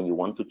 even when you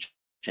want to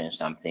change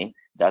something,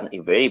 than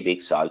in very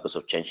big cycles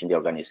of changing the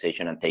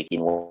organization and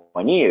taking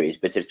 1 year. It's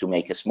better to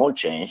make a small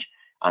change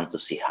and to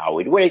see how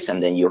it works.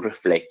 And then you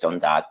reflect on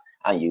that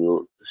and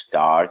you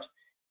start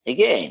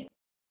again.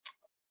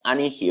 And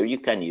in here you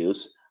can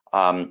use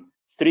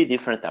 3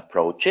 different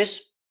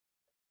approaches.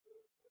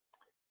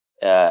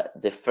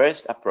 The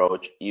first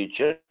approach you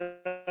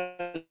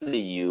generally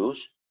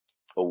use,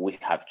 or we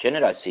have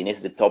generally seen,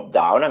 is the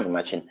top-down. I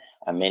imagine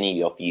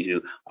many of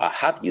you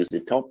have used the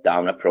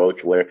top-down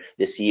approach, where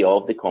the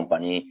CEO of the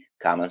company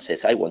comes and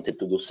says, I wanted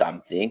to do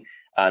something,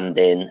 and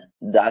then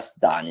that's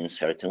done in a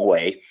certain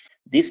way.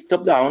 This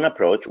top-down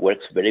approach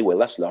works very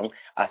well as long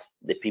as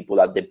the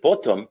people at the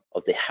bottom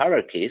of the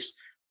hierarchies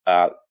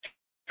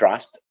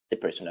trust the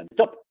person at the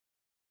top.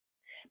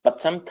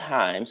 But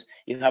sometimes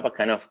you have a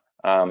kind of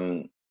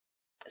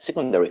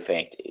secondary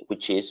effect,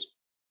 which is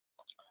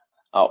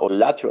or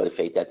lateral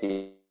effect, that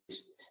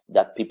is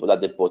that people at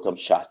the bottom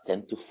just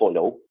tend to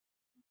follow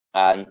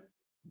and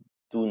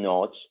do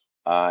not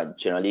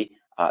generally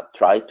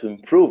try to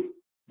improve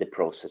the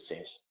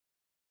processes.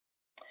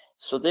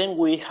 So then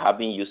we have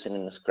been using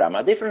in Scrum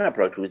a different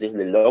approach, which is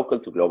the local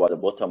to global, the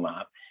bottom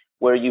up,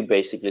 where you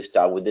basically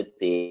start with the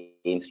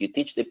teams. You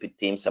teach the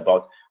teams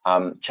about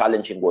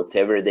challenging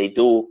whatever they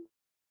do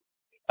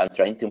and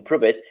trying to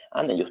improve it,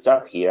 and then you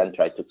start here and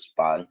try to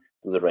expand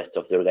to the rest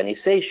of the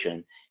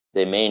organization.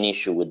 The main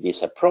issue with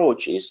this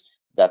approach is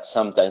that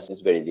sometimes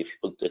it's very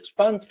difficult to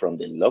expand from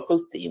the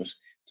local teams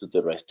to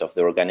the rest of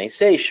the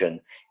organization.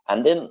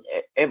 And then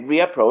every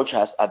approach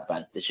has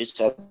advantages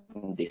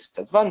and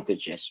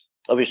disadvantages.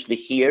 Obviously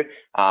here,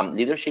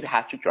 leadership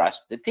has to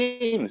trust the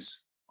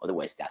teams,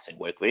 otherwise it doesn't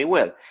work very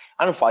well.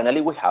 And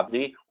finally, we have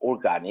the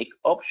organic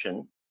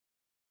option,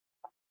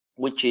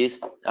 which is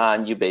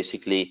you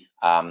basically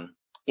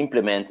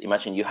implement,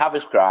 imagine you have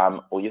a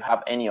Scrum or you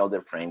have any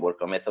other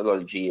framework or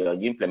methodology, or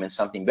you implement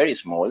something very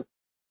small,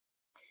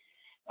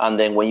 and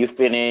then when you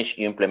finish,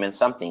 you implement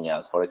something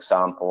else. For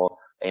example,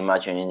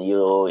 imagine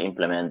you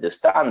implement the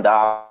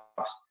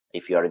stand-ups,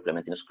 if you are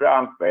implementing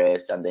Scrum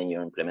first, and then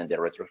you implement the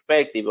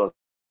retrospective,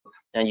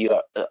 and you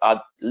add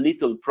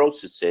little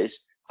processes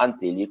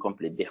until you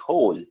complete the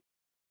whole.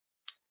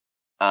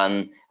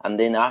 And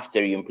then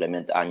after you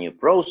implement a new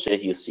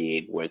process, you see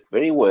it work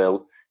very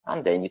well,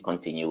 and then you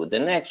continue with the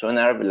next one,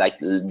 are like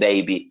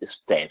baby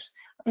steps.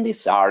 And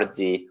these are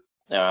the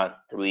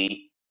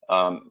 3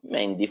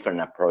 main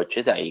different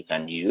approaches that you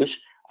can use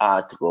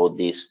to go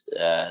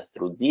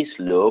through this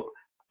loop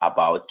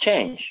about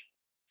change.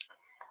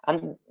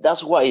 And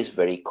that's why it's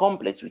very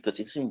complex, because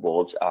it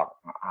involves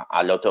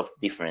a lot of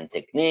different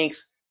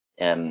techniques,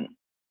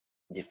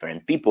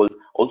 different people.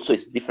 Also,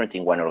 it's different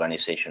in one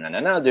organization and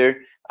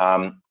another.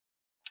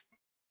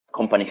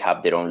 Companies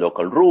have their own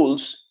local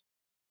rules,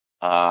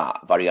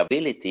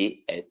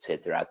 variability,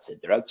 etc.,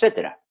 etc.,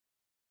 etc.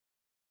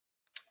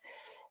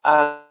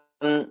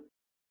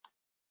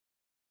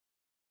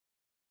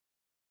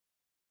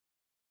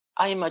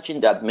 I imagine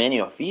that many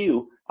of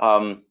you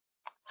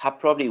have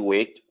probably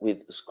worked with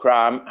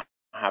Scrum,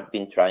 have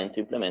been trying to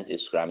implement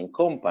Scrum in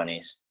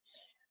companies.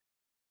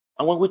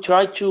 And when we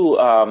try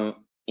to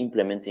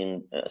implement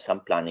in some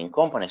planning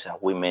companies, as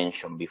we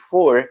mentioned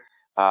before,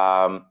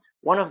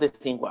 one of the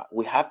things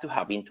we have to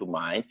have into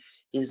mind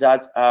is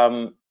that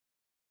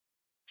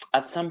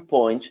at some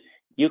point,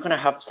 you're going to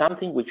have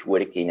something which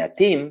works in a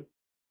team,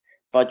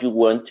 but you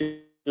want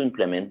to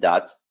implement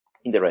that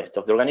in the rest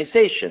of the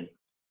organization.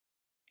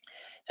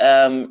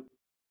 And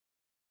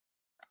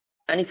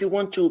if you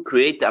want to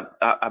create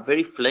a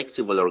very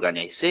flexible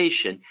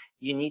organization,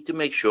 you need to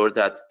make sure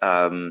that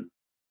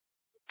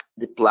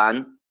the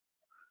plan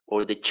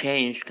or the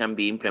change can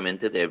be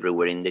implemented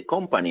everywhere in the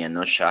company and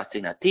not just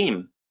in a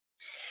team.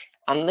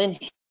 And then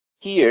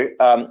here,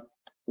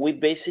 we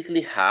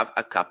basically have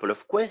a couple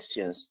of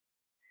questions.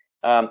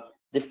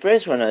 The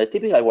first one, the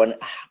typical one,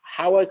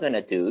 how are we going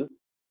to do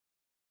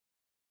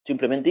to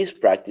implement this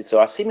practice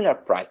or a similar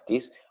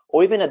practice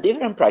or even a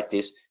different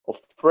practice or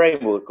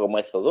framework or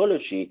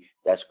methodology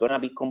that's going to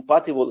be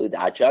compatible with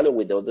Agile or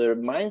with other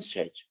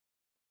mindsets?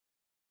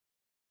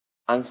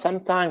 And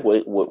sometimes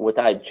what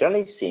I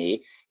generally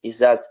see is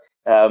that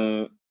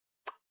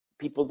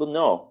people don't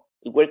know.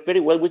 It works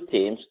very well with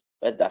teams,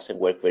 but doesn't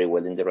work very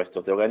well in the rest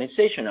of the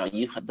organization. Now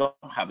you don't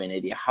have an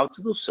idea how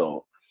to do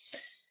so.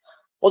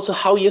 Also,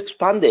 how you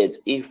expand it.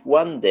 If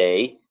one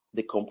day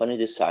the company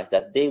decides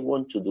that they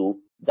want to do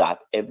that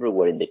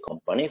everywhere in the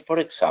company, for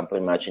example,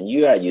 imagine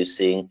you are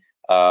using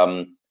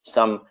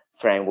some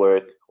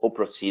framework or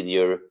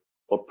procedure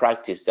or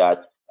practice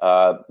that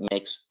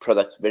makes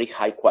products very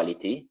high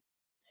quality,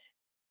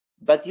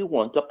 but you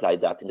want to apply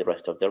that in the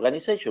rest of the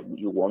organization.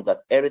 You want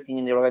that everything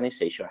in the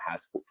organization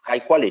has high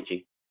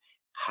quality.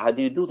 How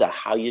do you do that?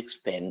 How you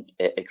expand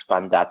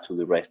that to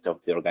the rest of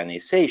the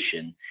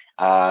organization?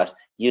 As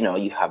you know,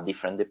 you have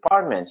different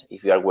departments.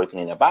 If you are working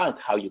in a bank,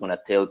 how are you going to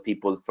tell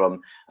people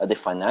from the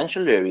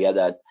financial area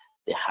that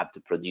they have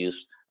to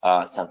produce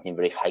something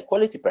very high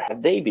quality? Perhaps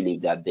they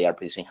believe that they are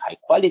producing high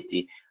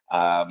quality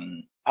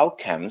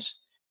outcomes,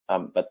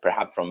 but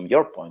perhaps from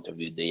your point of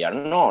view, they are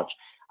not.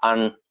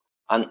 And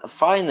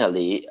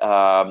finally,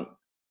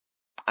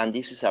 and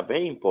this is a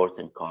very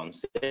important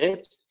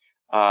concept,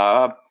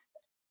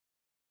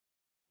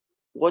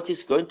 what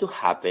is going to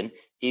happen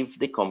if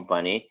the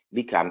company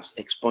becomes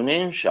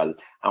exponential?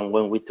 And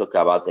when we talk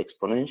about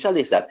exponential,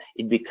 is that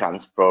it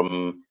becomes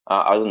from,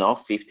 I don't know,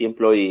 50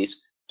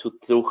 employees to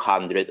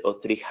 200 or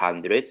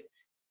 300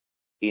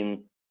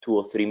 in 2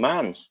 or 3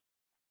 months.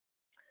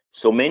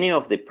 So many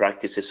of the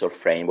practices or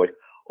framework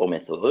or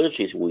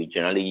methodologies we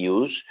generally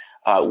use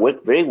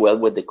work very well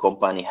when the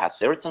company has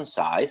certain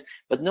size,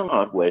 but do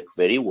not work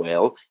very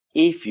well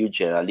if you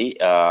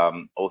generally,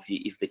 or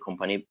if the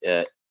company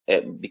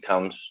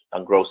becomes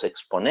and grows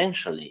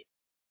exponentially.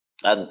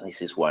 And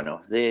this is one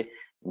of the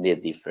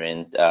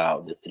different,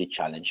 the 3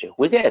 challenges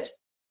we get.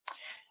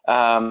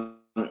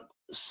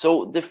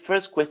 So the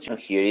first question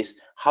here is,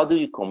 how do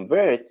you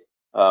convert,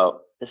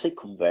 let's say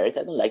convert,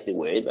 I don't like the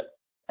word, but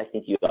I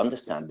think you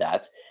understand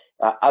that,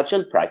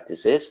 Agile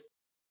practices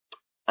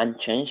and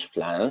change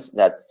plans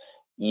that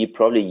you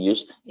probably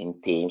use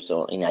in teams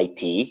or in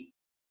IT,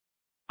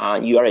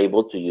 and you are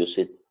able to use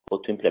it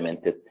or to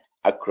implement it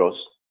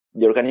across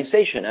the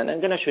organization. And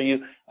I'm going to show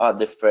you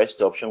the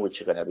first option,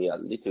 which is going to be a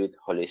little bit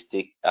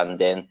holistic, and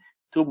then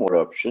 2 more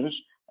options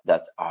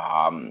that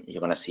you're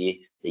going to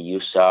see they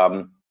use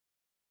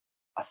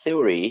a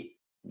theory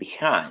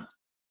behind.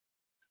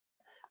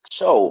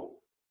 So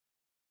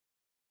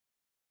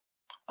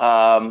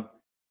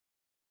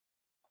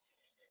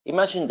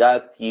imagine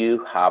that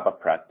you have a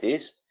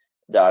practice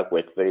that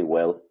works very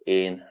well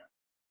in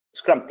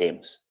Scrum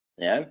teams.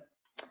 Yeah.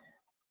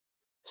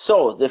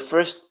 So the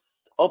first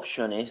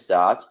option is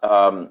that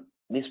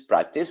this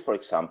practice, for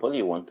example,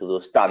 you want to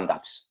do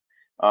stand-ups.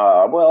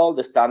 Well,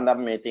 the stand-up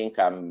meeting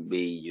can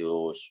be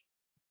used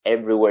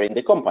everywhere in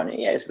the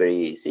company. Yeah, it's very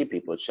easy.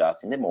 People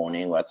just in the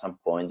morning or at some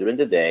point during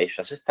the day,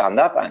 just stand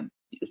up and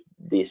use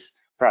this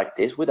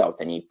practice without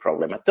any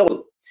problem at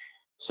all.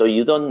 So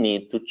you don't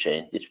need to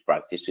change this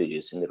practice to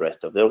use in the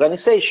rest of the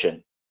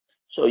organization.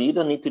 So you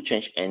don't need to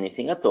change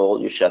anything at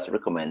all. You just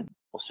recommend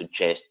or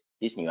suggest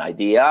this new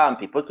idea, and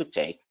people could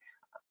take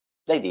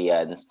the idea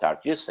and start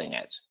using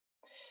it.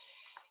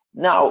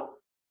 Now,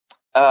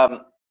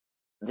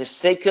 the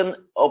second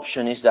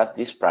option is that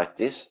this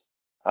practice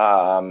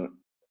or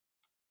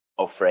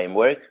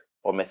framework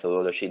or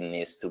methodology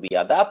needs to be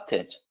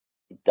adapted.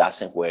 It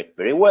doesn't work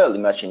very well.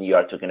 Imagine you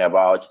are talking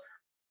about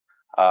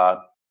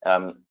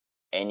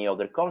any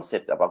other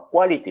concept about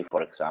quality,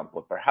 for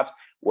example. Perhaps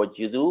what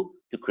you do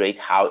to create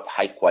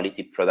high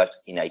quality products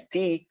in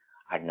IT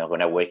are not going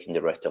to work in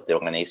the rest of the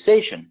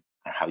organization,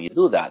 and how you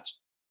do that.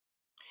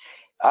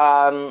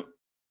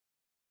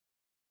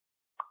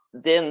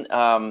 Then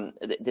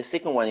the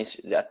second one is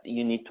that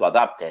you need to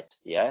adapt it.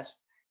 Yes,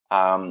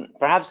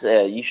 perhaps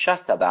you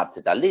just adapt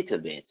it a little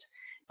bit,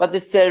 but the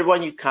third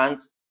one you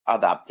can't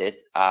adapt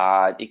it.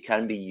 It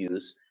can be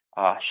used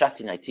just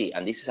in IT,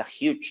 and this is a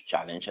huge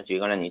challenge that you're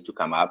going to need to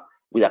come up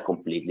with a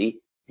completely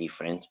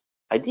different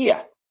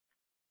idea.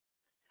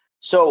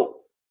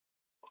 So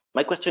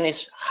my question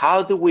is,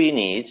 how do we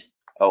need,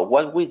 or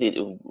what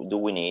do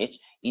we need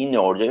in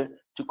order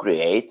to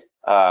create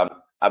a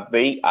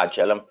very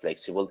agile and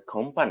flexible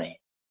company?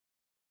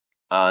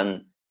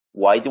 And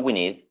why do we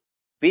need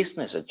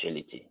business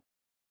agility?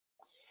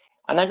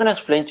 And I'm going to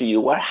explain to you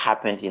what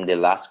happened in the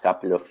last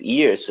couple of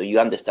years so you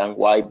understand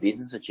why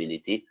business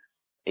agility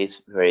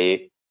is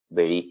very,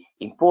 very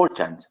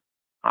important.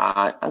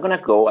 I'm going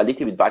to go a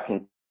little bit back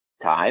in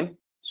time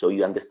so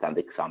you understand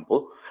the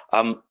example.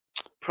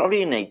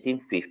 Probably in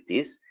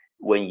 1950s,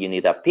 when you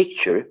need a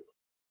picture,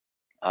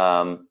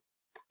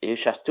 you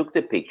just took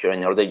the picture.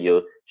 In order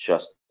you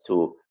just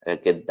to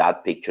get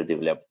that picture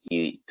developed,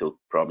 it took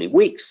probably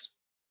weeks.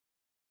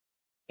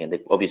 And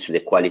obviously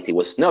the quality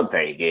was not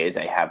very good.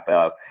 I have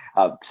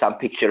some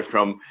picture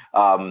from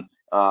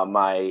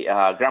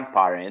my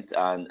grandparents,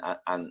 and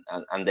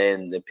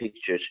then the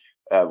pictures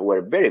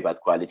were very bad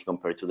quality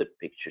compared to the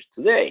pictures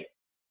today.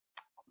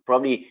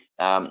 Probably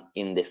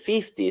in the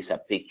 50s, a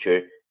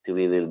picture to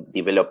be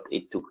developed,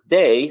 it took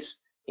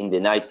days. In the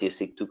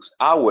 90s, it took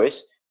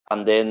hours.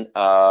 And then,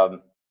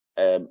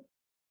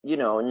 you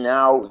know,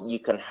 now you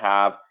can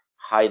have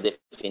high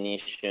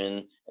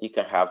definition, you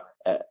can have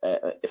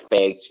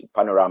effects,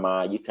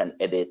 panorama, you can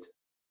edit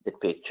the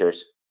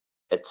pictures,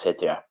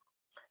 etc.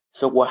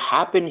 So what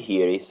happened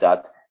here is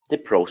that the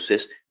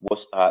process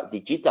was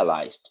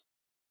digitalized.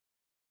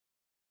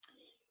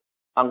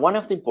 And one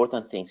of the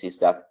important things is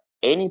that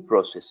any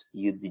process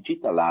you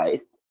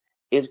digitalized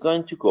is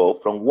going to go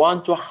from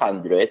 1 to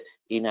 100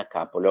 in a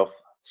couple of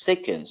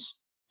seconds.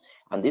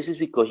 And this is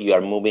because you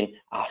are moving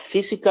a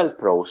physical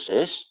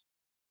process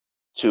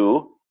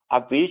to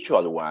a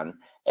virtual one.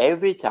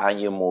 Every time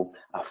you move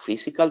a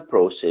physical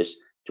process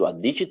to a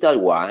digital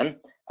one,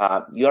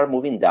 you are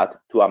moving that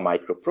to a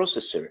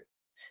microprocessor.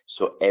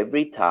 So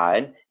every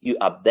time you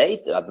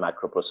update that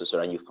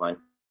microprocessor and you find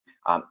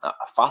a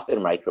faster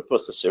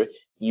microprocessor,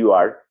 you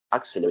are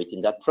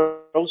accelerating that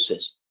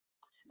process.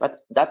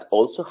 But that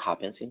also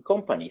happens in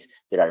companies.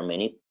 There are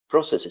many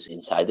processes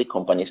inside the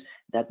companies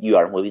that you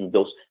are moving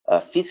those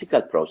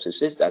physical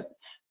processes that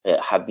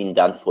have been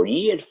done for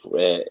years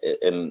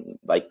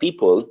by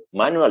people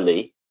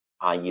manually,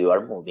 and you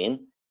are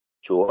moving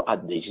to a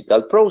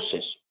digital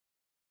process.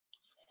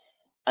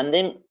 And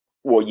then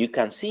what you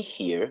can see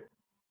here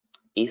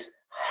is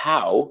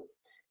how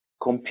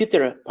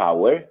computer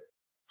power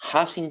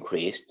has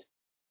increased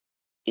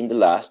in the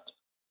last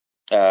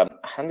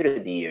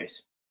 100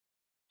 years.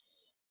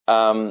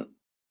 And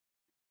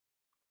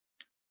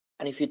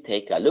if you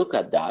take a look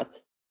at that,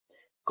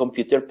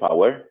 computer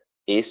power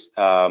is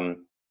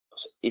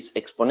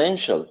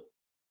exponential.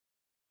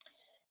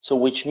 So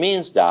which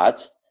means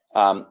that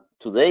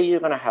today you're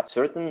going to have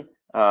certain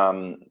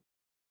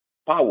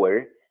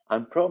power,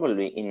 and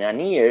probably in a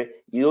year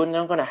you're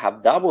not going to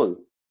have double.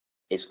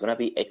 It's going to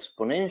be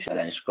exponential,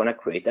 and it's going to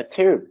create a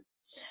curve.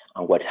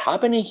 And what's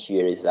happening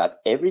here is that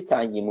every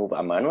time you move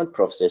a manual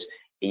process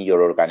in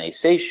your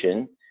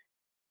organization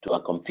to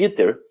a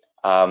computer,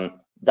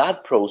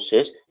 that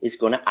process is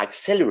going to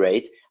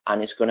accelerate,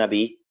 and it's going to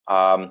be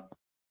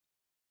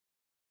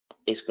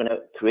it's going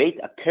to create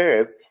a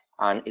curve,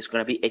 and it's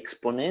going to be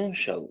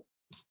exponential.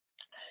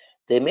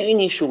 The main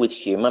issue with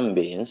human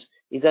beings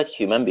is that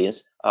human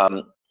beings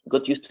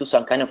got used to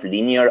some kind of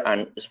linear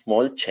and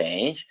small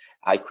change.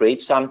 I create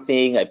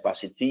something, I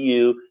pass it to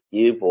you,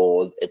 you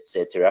evolve,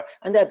 etc.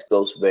 And that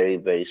goes very,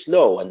 very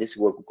slow. And this is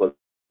what we call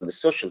the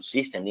social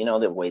system, you know,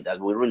 the way that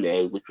we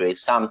relate, we create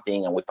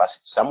something and we pass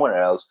it to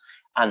somewhere else,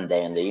 and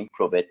then they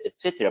improve it,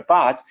 etc.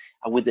 But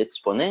with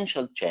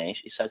exponential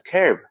change, it's a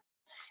curve.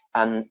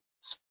 And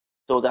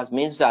so that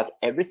means that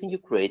everything you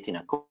create in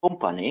a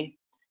company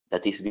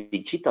that is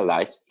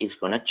digitalized is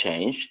going to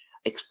change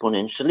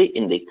exponentially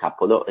in a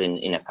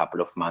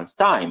couple of months'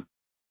 time.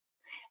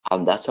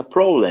 And that's a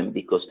problem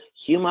because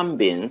human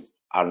beings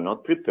are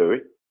not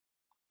prepared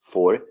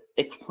for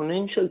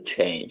exponential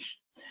change,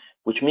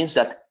 which means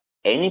that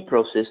any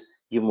process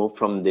you move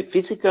from the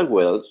physical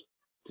world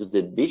to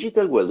the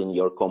digital world in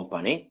your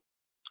company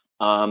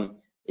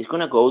is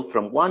going to go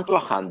from 1 to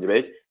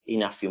 100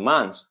 in a few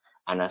months.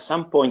 And at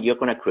some point, you're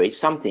going to create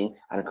something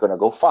and it's going to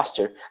go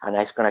faster, and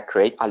it's going to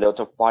create a lot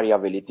of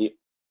variability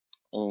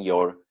in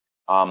your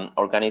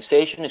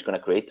organization. It's going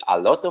to create a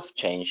lot of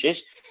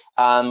changes.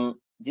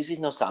 This is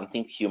not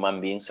something human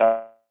beings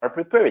are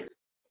prepared.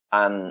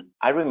 And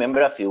I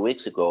remember a few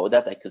weeks ago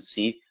that I could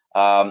see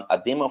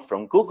a demo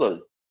from Google.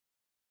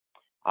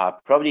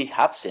 Probably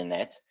have seen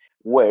it,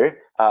 where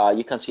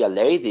you can see a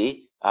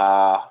lady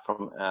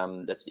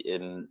that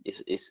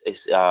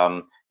is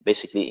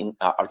basically in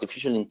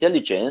artificial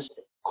intelligence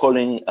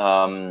calling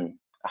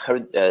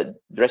her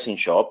dressing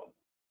shop,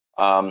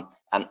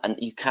 and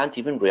you can't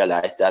even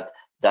realize that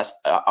that's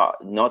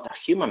not a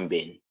human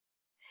being.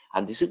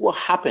 And this is what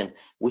happened.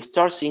 We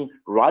start seeing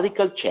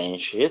radical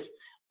changes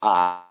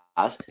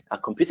as a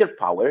computer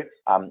power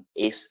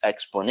is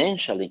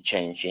exponentially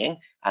changing,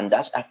 and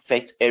that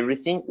affects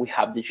everything we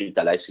have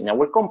digitalized in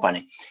our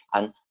company.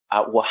 And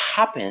what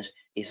happens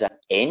is that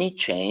any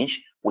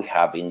change we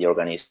have in the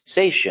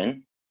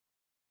organization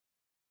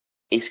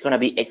is going to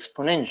be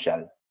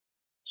exponential.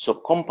 So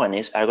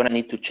companies are going to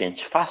need to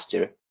change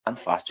faster and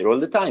faster all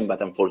the time.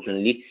 But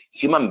unfortunately,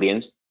 human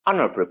beings are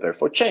not prepared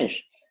for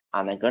change.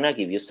 And I'm going to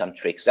give you some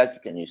tricks that you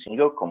can use in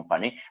your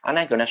company. And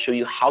I'm going to show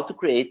you how to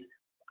create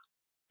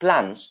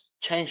plans,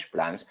 change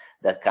plans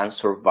that can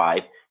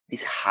survive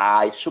this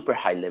super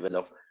high level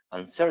of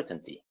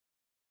uncertainty.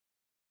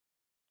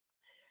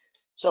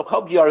 So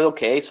hope you are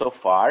okay so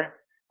far.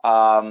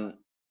 And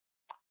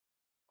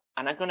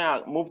I'm going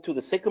to move to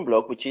the second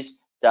block, which is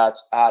that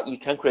you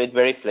can create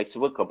very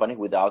flexible company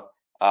without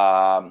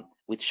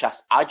with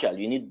just agile.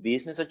 You need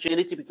business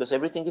agility because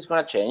everything is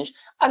going to change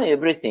and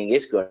everything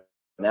is going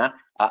to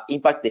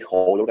impact the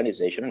whole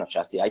organization, not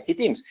just the IT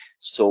teams.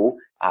 So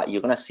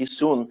you're going to see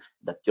soon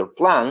that your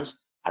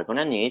plans are going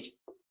to need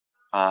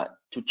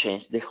to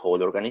change the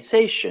whole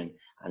organization.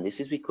 And this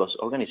is because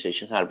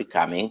organizations are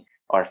becoming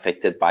or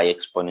affected by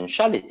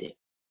exponentiality.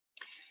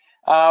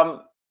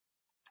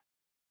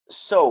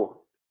 So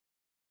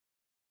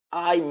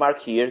I mark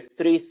here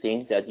 3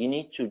 things that you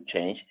need to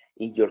change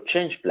in your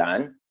change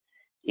plan.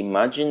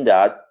 Imagine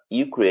that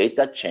you create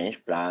a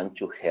change plan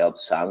to help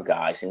some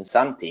guys in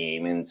some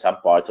team, in some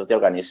part of the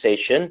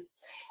organization.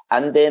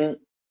 And then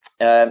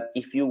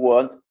if you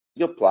want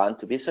your plan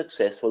to be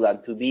successful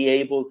and to be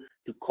able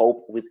to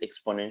cope with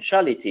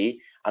exponentiality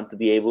and to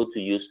be able to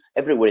use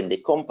everywhere in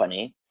the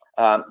company,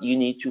 you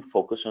need to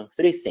focus on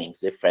 3 things.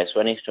 The first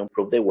one is to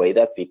improve the way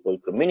that people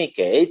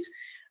communicate.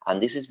 And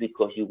this is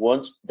because you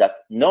want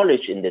that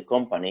knowledge in the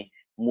company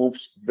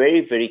moves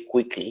very, very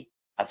quickly,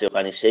 as the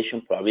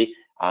organization probably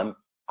are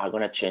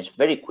going to change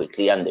very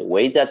quickly. And the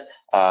way that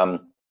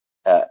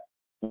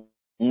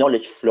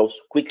knowledge flows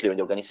quickly in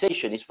the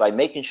organization is by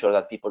making sure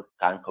that people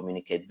can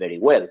communicate very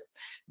well.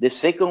 The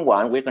second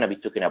one, we're going to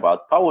be talking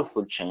about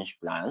powerful change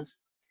plans.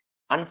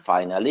 And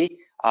finally,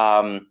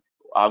 I'm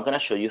going to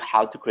show you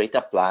how to create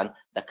a plan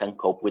that can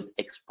cope with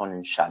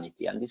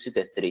exponentiality. And this is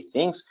the 3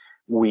 things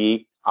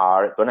we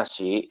are going to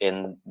see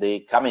in the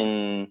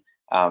coming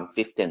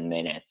 15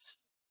 minutes.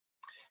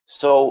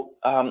 So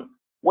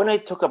when I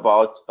talk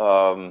about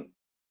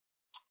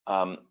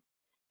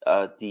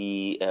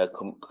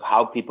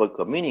how people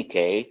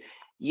communicate,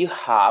 you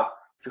have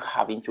to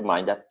have into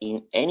mind that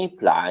in any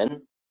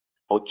plan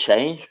or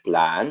change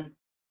plan,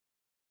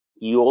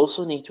 you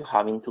also need to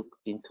have into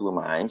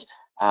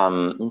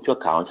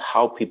account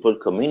how people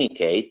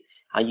communicate,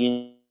 and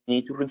you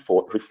need to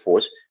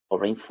reinforce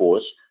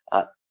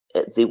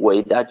the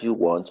way that you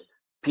want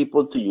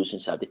people to use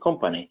inside the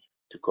company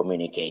to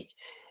communicate.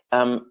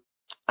 And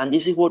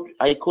this is what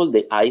I call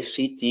the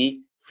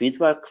ICT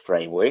feedback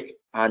framework,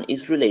 and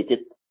it's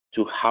related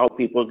to how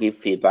people give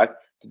feedback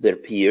to their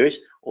peers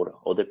or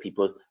other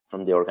people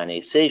from the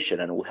organization.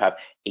 And we have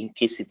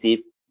inquisitive,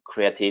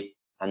 creative,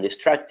 and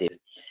destructive.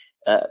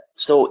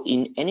 So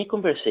in any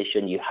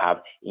conversation you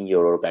have in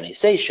your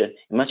organization,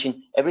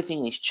 imagine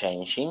everything is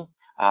changing.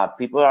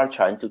 People are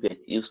trying to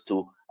get used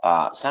to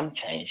some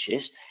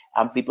changes,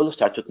 and people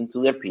start talking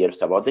to their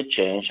peers about the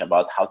change,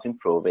 about how to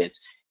improve it,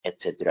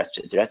 etc.,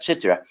 etc.,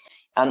 etc.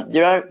 And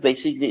there are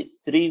basically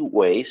 3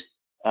 ways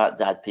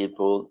that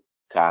people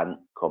can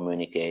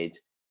communicate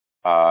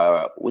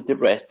with the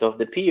rest of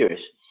the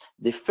peers.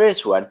 The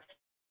first one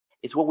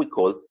is what we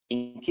call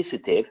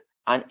inquisitive,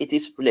 and it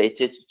is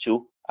related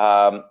to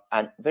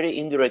a very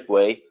indirect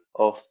way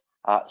of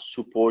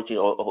supporting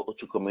or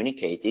to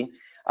communicating,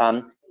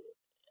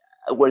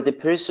 where the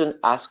person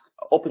asks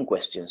open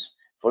questions.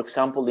 For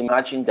example,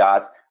 imagine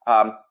that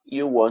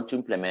you want to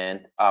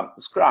implement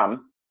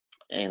Scrum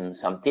in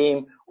some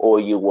team, or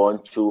you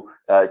want to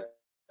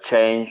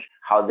change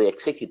how the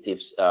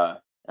executives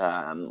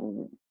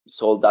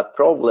solve that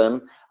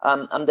problem,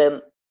 and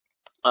then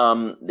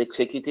the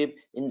executive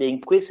in the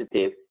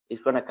inquisitive is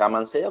going to come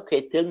and say,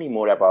 okay, tell me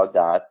more about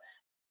that.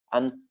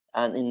 And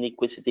in the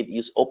inquisitive,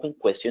 use open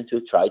questions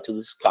to try to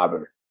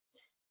discover.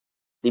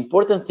 The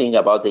important thing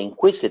about the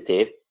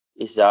inquisitive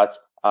is that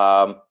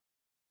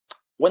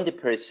when the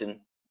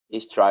person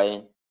is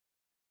trying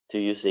to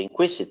use the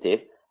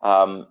inquisitive,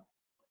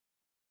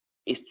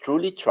 is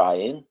truly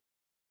trying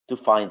to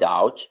find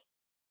out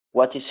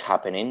what is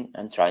happening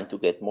and trying to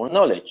get more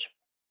knowledge.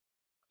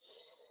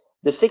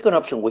 The second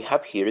option we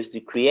have here is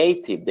the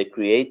creative. The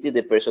creative,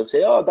 the person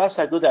say, oh, that's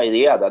a good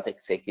idea that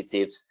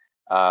executives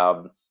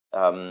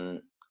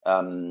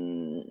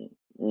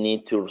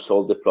need to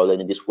solve the problem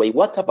in this way.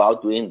 What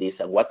about doing this,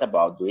 and what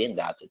about doing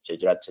that,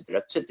 etc., etc.,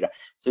 etc.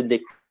 So in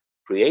the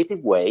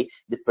creative way,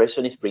 the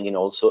person is bringing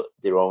also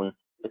their own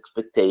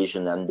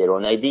expectation and their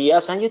own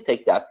ideas, and you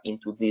take that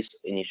into this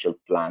initial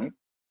plan.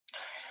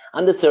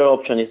 And the third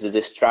option is the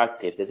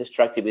destructive. The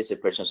destructive is the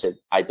person said,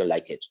 I don't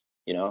like it.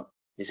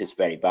 This is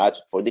very bad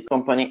for the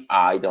company.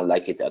 I don't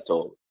like it at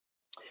all.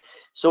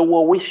 So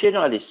what we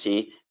generally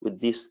see with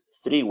these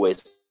 3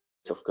 ways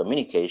of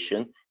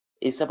communication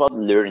is about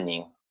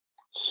learning.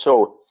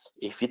 So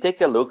if you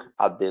take a look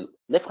at the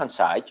left-hand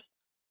side,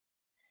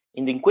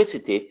 in the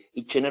inquisitive,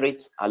 it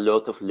generates a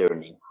lot of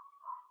learning.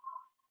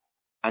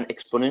 And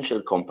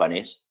exponential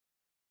companies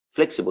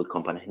flexible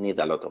companies need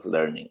a lot of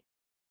learning.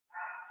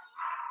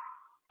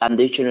 And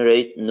they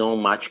generate no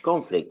much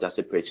conflict, as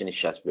the person is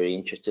just very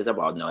interested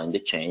about knowing the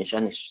change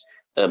and is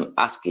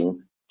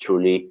asking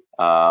truly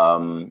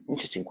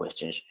interesting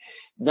questions.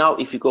 Now,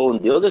 if you go on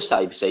the other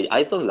side, say,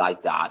 I don't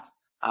like that,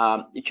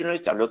 it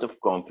generates a lot of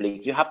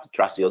conflict. You have to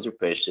trust the other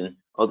person,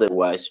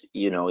 otherwise,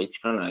 it's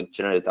gonna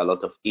generate a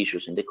lot of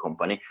issues in the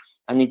company,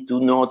 and it do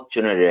not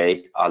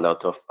generate a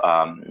lot of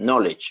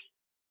knowledge.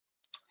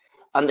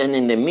 And then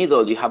in the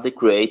middle, you have the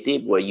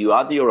creative, where you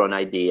add your own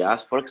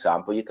ideas. For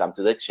example, you come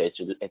to the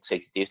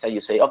executives and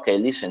you say, okay,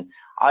 listen,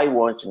 I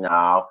want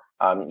now,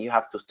 you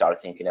have to start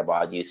thinking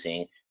about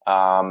using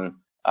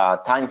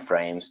time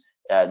frames,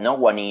 not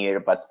 1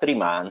 year, but 3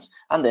 months.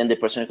 And then the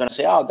person is going to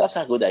say, oh, that's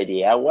a good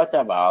idea. What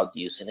about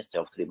using instead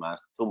of 3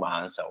 months, 2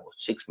 months or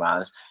 6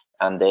 months?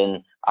 And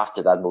then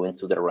after that, moving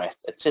to the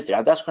rest,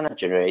 etc. That's going to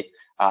generate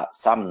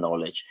some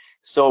knowledge.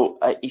 So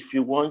if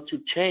you want to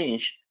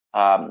change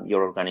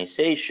your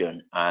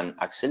organization and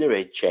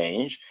accelerate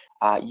change,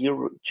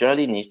 you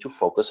generally need to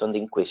focus on the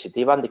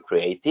inquisitive and the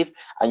creative,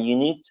 and you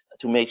need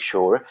to make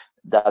sure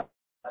that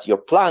your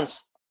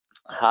plans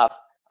have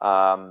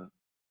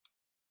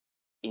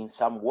in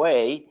some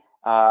way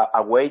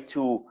a way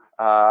to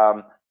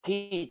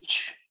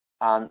teach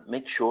and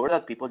make sure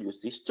that people use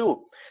this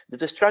too. The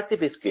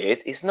destructive is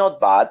good, it's not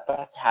bad, but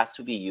it has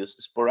to be used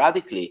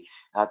sporadically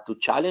to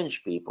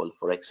challenge people.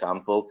 For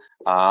example,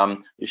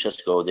 you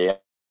just go there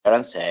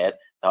and said,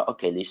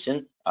 okay,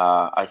 listen,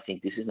 I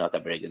think this is not a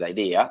very good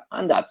idea,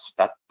 and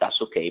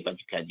that's okay, but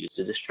you can use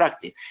the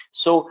destructive.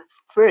 So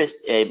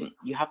first,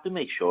 you have to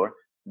make sure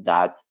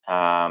that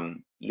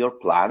your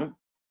plan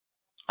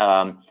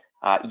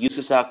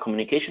uses a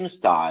communication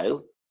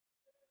style,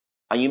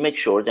 and you make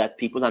sure that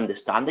people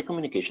understand the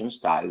communication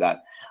style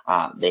that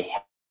they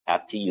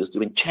have to use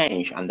during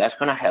change, and that's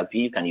going to help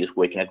you. You can use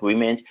working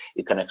agreement.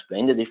 You can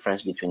explain the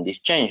difference between these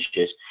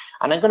changes.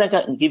 And I'm going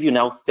to give you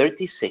now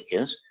 30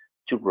 seconds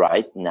to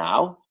write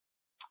now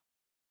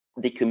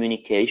the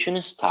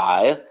communication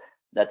style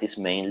that is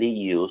mainly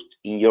used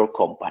in your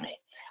company.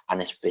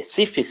 And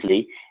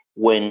specifically,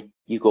 when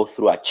you go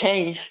through a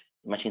change,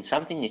 imagine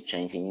something is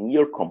changing in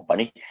your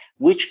company,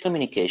 which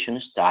communication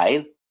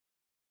style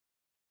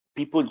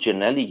people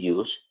generally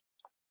use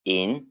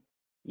in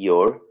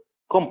your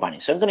company.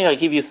 So I'm going to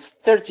give you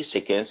 30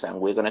 seconds and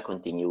we're going to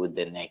continue with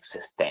the next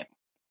step.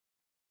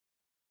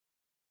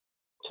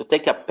 So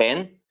take a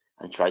pen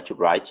and try to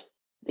write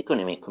the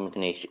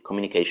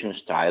communication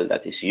style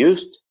that is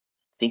used.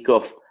 Think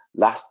of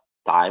last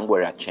time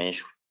where a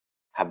change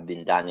have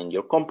been done in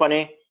your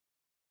company,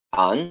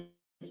 and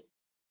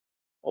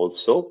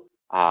also,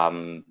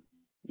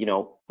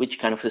 which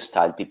kind of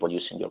style people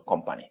use in your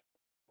company.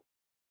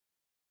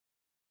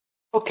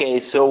 Okay,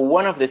 so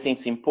one of the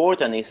things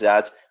important is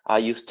that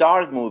you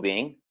start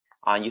moving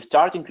and you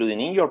start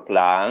including in your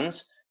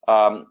plans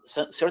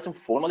certain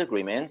formal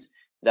agreements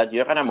that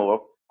you're gonna move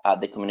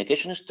the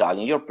communication style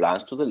in your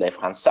plans to the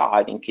left-hand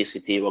side,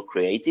 inquisitive or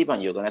creative,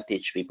 and you're going to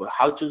teach people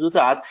how to do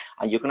that,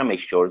 and you're going to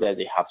make sure that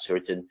they have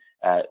certain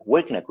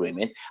working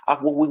agreement.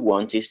 And what we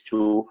want is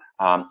to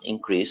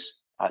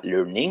increase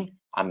learning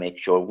and make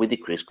sure we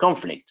decrease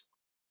conflict.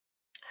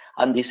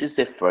 And this is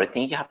the first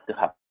thing you have to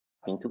have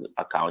into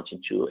account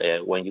into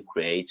when you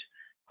create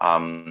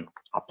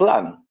a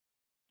plan.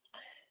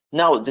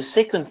 Now, the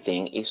second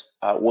thing is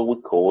what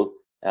we call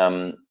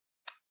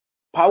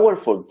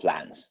powerful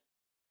plans.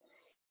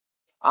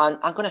 And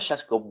I'm going to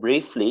just go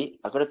briefly.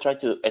 I'm going to try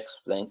to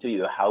explain to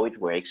you how it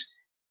works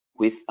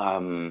with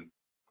an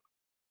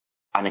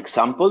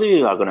example.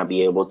 You are going to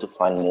be able to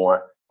find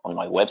more on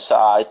my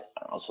website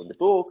and also the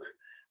book.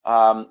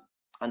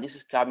 And this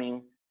is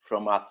coming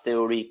from a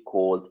theory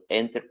called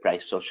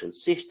Enterprise Social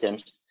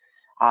Systems,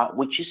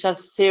 which is a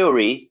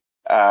theory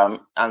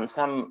and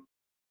some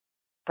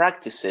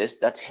practices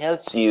that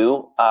help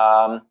you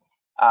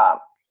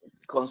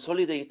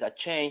consolidate a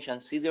change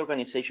and see the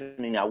organization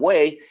in a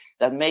way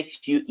that makes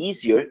you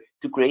easier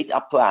to create a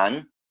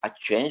plan, a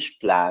change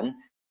plan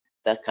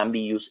that can be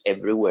used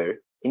everywhere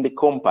in the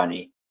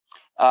company.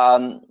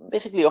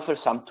 Basically offer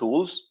some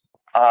tools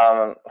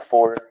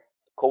for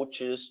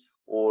coaches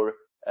or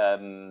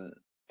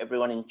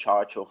everyone in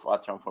charge of a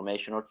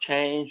transformation or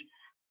change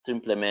to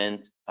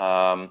implement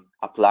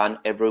a plan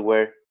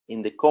everywhere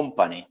in the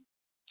company.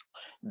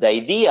 The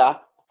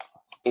idea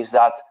is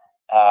that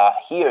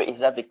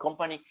the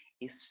company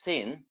is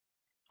seen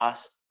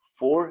as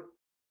 4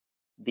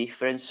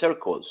 different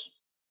circles.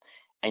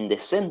 In the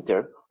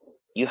center,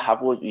 you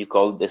have what we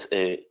call this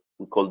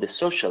we call the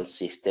social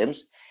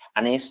systems,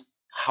 and it's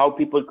how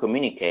people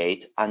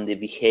communicate and the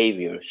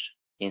behaviors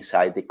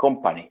inside the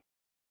company.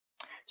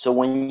 So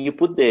when you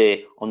put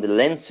on the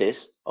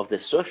lenses of the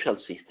social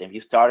system,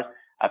 you start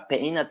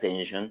paying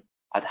attention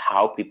at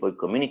how people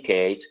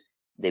communicate,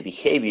 the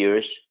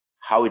behaviors,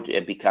 how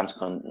it becomes,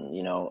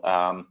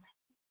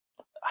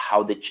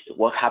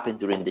 what happened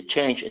during the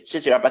change,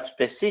 etc. But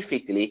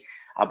specifically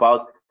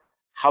about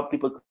how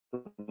people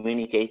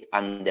communicate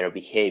and their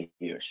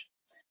behaviors.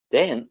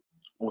 Then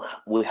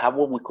we have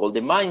what we call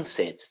the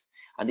mindsets,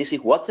 And this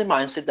is what's the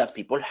mindset that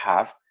people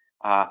have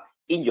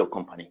in your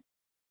company.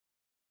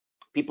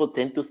 People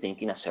tend to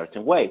think in a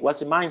certain way. What's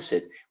the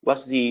mindset?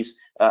 What's these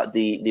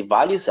the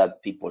values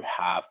that people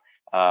have?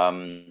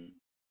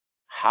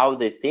 How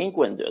they think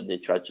when they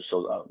try to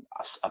solve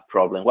a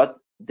problem, what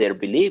their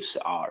beliefs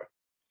are.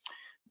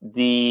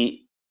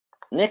 The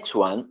next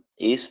one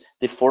is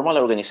the formal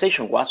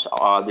organization. What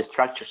are the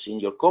structures in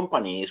your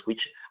companies?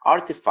 Which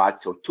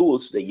artifacts or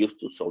tools they use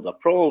to solve a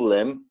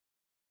problem?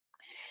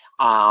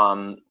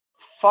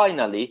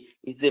 Finally,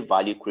 is the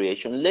value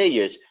creation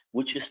layers,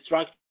 which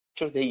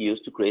structure they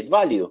use to create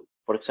value.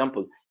 For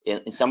example,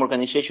 in some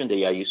organization,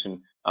 they are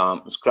using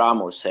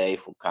Scrum or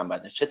Safe or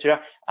Kanban,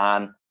 etc.,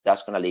 and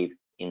that's going to live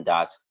in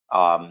that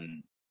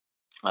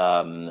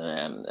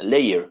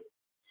layer.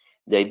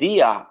 The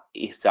idea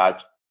is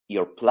that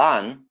your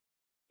plan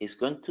is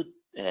going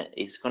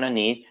to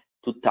need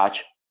to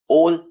touch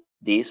all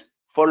these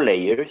 4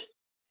 layers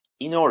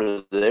in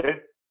order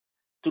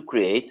to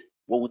create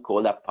what we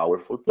call a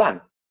powerful plan.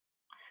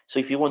 So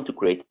if you want to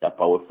create a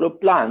powerful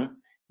plan,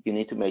 you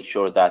need to make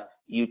sure that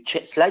you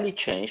slightly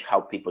change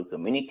how people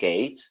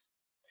communicate.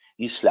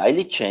 You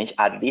slightly change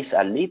at least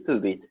a little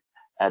bit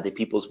the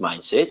people's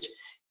mindset.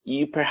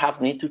 You perhaps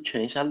need to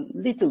change a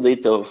little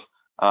bit of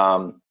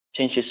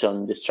changes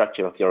on the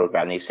structure of your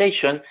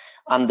organization,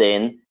 and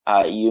then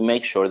you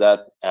make sure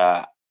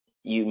that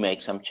you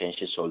make some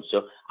changes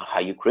also on how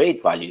you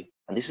create value.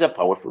 And this is a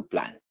powerful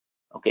plan.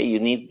 Okay, you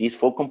need these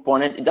 4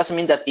 components. It doesn't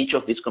mean that each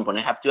of these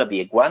components have to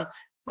be a big one,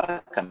 but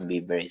it can be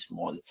very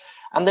small.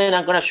 And then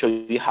I'm going to show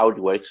you how it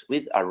works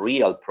with a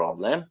real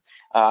problem.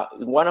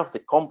 In one of the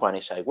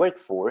companies I work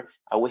for,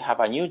 we have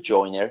a new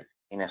joiner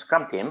in a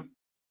Scrum team.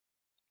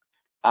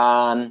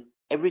 And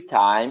every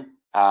time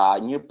a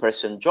new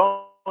person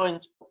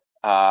joins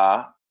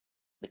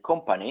the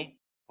company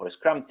or a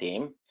Scrum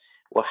team,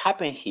 what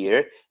happens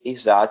here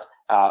is that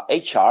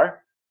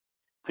HR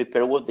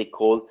prepare what they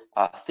call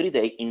a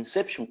 3-day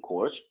inception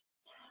course,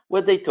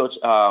 where they touch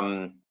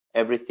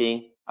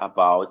everything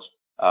about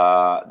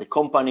the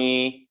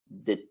company,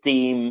 the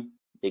team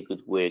they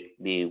could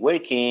be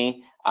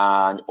working,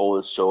 and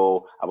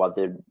also about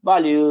their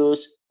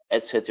values,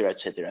 etc.,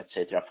 etc.,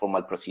 etc.,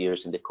 formal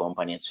procedures in the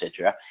company,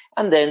 etc.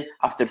 And then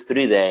after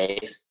 3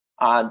 days,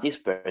 this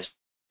person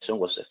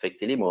was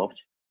effectively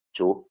moved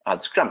to the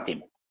Scrum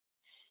team.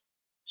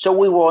 So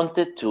we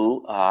wanted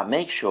to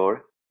make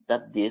sure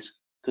that this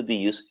could be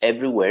used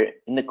everywhere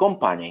in the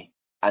company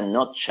and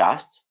not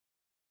just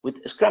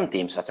with Scrum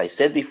teams. As I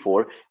said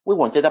before, we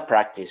wanted a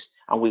practice,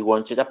 and we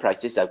wanted a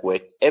practice that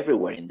worked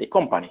everywhere in the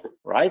company,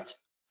 right?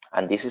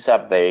 And this is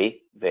a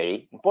very,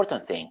 very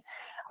important thing.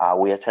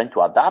 We are trying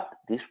to adapt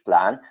this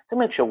plan to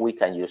make sure we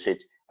can use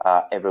it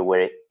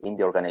everywhere in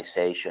the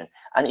organization.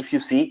 And if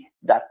you see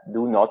that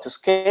do not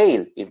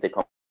scale if the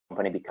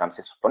company becomes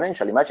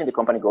exponential. Imagine the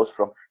company goes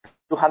from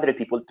 200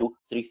 people to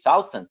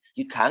 3,000.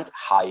 You can't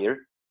hire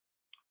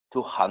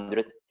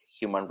 200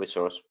 human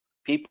resource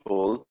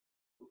people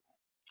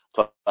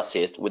to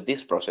assist with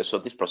this process, so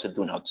this process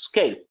do not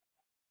scale.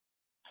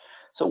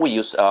 So we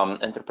use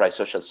enterprise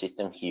social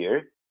system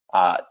here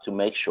to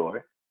make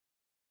sure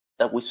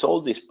that we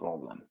solve this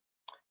problem.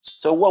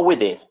 So what we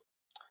did,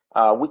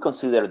 we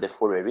considered the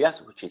 4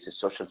 areas, which is the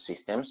social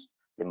systems,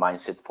 the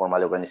mindset,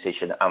 formal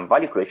organization, and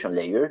value creation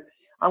layer,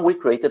 and we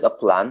created a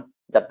plan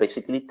that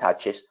basically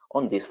touches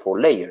on these 4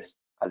 layers,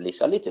 at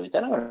least a little bit.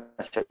 And I'm going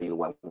to show you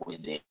what we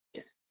did.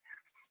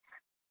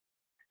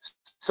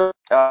 So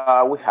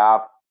we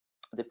have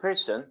the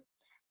person,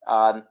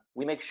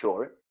 we make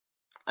sure,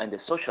 and the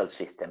social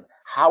system,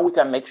 how we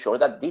can make sure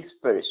that this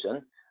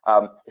person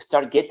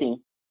start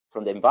getting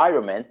from the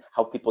environment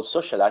how people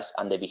socialize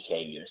and their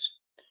behaviors.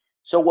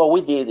 So what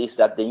we did is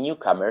that the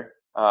newcomer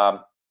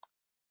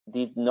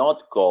did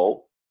not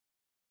go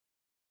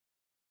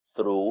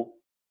through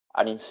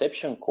an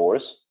inception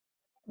course,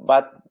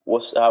 but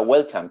was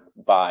welcomed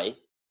by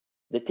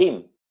the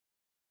team.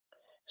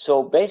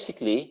 So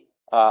basically,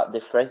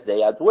 the first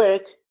day at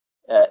work,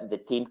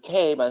 the team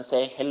came and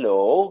said,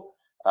 hello,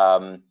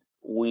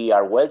 we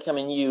are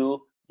welcoming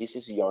you. This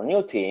is your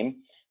new team.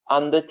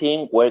 And the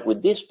team worked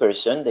with this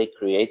person. They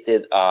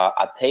created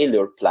a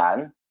tailored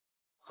plan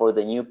for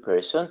the new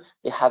person.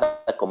 They had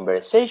a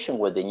conversation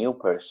with the new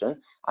person,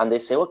 and they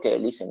say, okay,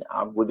 listen,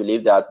 we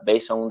believe that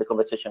based on the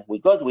conversation we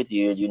got with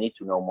you, you need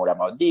to know more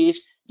about this,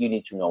 you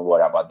need to know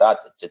more about that,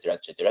 etc.,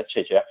 etc.,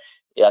 etc.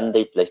 And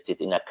they placed it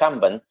in a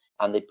Kanban,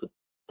 and they put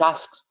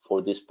tasks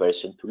for this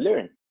person to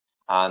learn.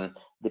 And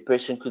the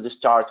person could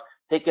start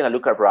taking a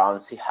look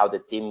around, see how the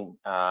team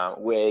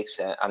works,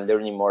 and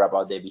learning more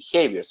about the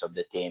behaviors of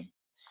the team.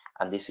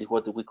 And this is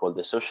what we call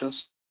the social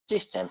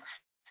system.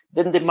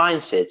 Then the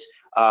mindset.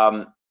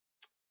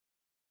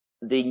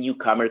 The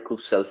newcomer could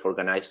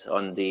self-organize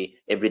on the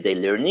everyday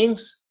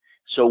learnings.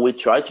 So we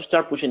try to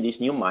start pushing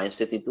this new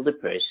mindset into the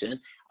person,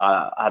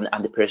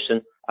 and the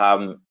person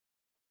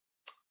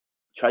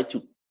try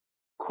to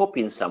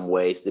copy in some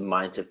ways the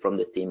mindset from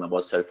the team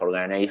about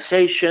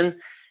self-organization.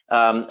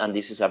 And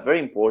this is a very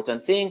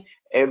important thing.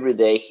 Every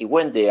day he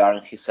went there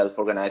and he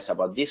self-organized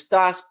about this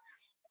task.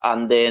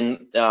 And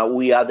then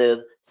we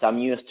added some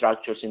new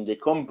structures in the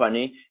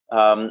company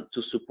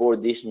to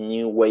support this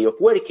new way of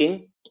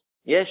working.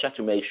 Yes, just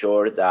to make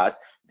sure that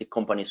the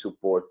company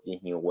supports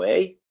this new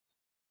way.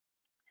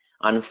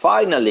 And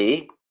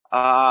finally,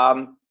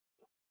 the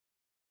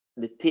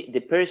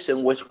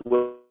person was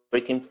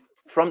working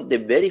from the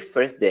very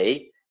first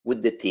day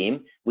with the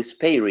team, with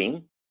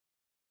pairing,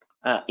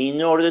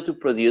 in order to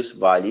produce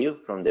value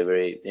from the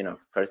very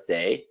first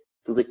day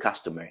to the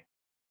customer.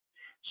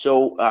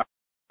 So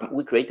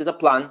we created a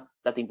plan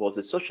that involves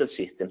the social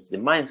systems, the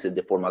mindset,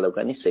 the formal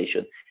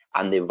organization,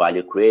 and the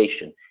value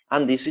creation.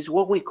 And this is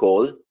what we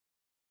call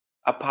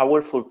a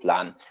powerful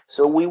plan.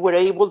 So we were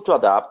able to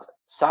adapt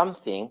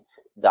something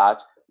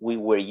that we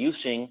were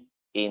using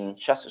in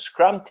just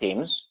Scrum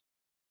teams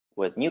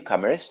with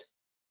newcomers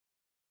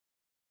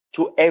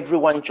to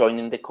everyone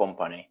joining the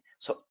company.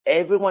 So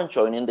everyone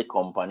joining the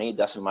company,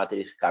 doesn't matter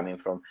if it's coming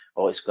from,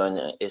 or it's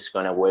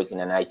gonna work in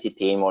an IT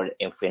team or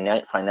in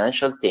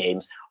financial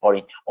teams or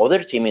in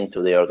other team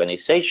into the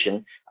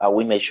organization.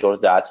 We make sure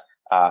that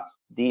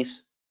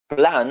this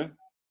plan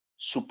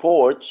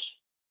supports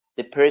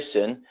the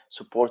person,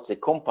 supports the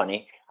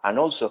company, and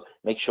also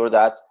make sure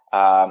that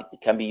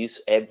it can be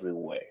used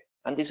everywhere.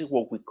 And this is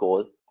what we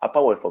call a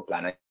powerful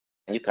plan.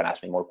 And you can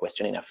ask me more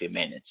questions in a few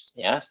minutes.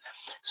 Yes.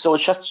 So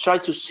just try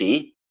to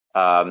see.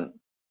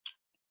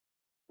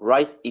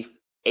 Right, if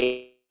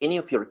any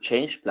of your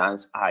change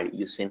plans are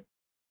using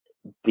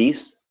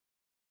these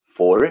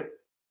 4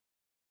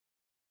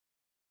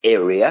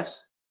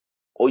 areas,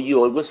 or you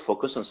always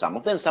focus on some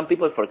of them. Some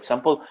people, for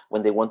example,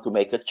 when they want to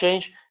make a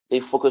change, they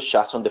focus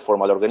just on the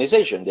formal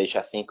organization. They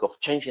just think of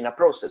changing a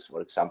process,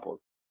 for example,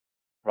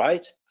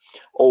 right?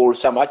 Or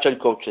some agile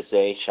coaches,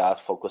 they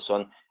just focus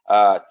on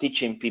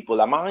teaching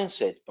people a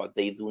mindset, but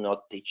they do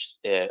not teach,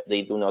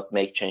 they do not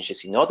make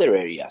changes in other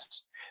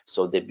areas.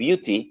 So the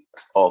beauty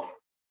of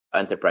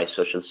enterprise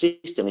social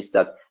system is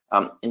that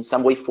in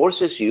some way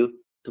forces you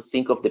to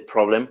think of the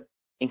problem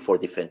in 4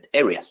 different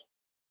areas,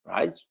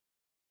 right?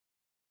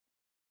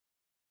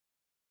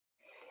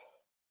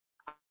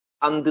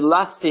 And the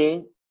last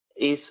thing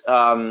is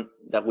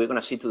that we're going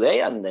to see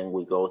today, and then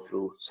we go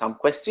through some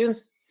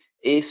questions,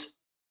 is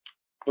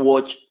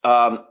what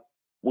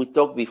we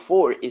talked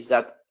before, is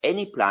that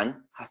any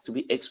plan has to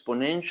be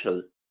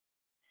exponential.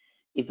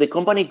 If the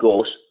company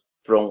goes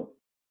from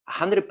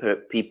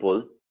 100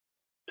 people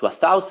to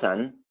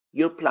 1,000,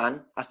 your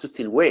plan has to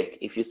still work.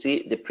 If you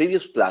see, the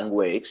previous plan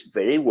works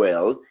very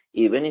well,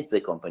 even if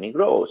the company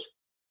grows.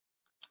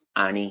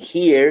 And in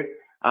here,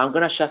 I'm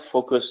going to just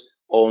focus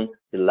on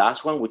the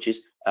last one, which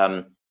is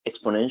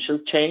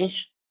exponential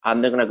change.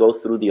 I'm not going to go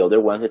through the other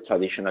ones, the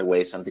traditional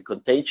ways and the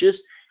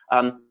contagious.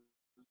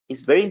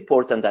 It's very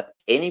important that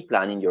any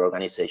plan in your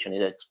organization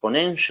is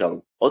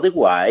exponential.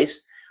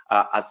 Otherwise,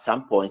 at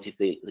some point, if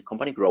the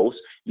company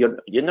grows, you're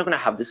not going to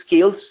have the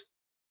skills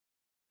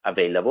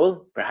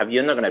available. Perhaps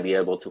you're not going to be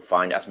able to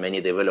find as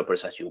many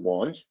developers as you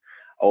want,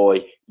 or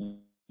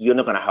you're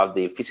not going to have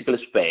the physical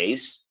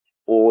space,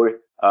 or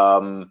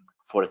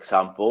for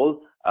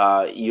example,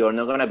 you're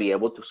not going to be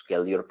able to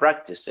scale your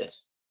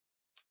practices.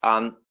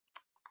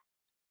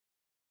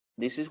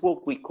 This is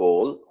what we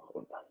call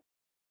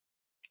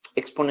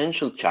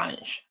exponential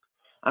change.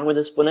 And with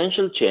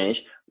exponential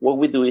change, what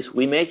we do is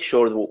we make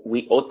sure that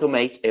we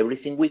automate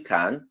everything we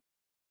can,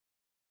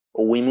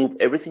 or we move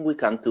everything we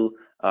can to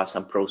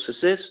some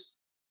processes.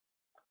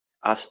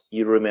 As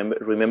you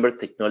remember,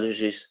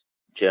 technologies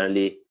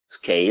generally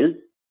scale.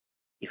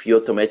 If you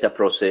automate a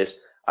process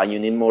and you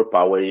need more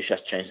power, you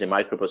just change the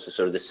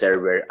microprocessor, the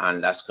server,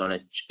 and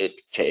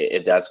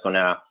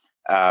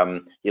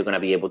you're gonna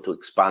be able to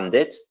expand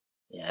it.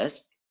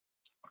 Yes.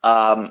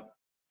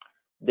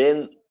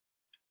 Then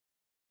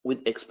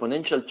with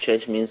exponential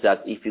change means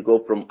that if you go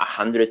from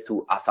 100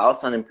 to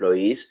 1,000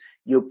 employees,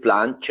 your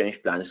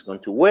change plan is going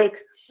to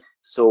work.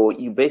 So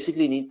you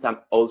basically need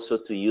also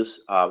to use,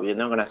 we're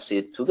not going to see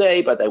it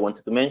today, but I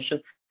wanted to mention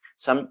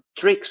some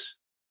tricks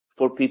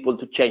for people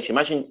to change.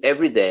 Imagine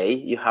every day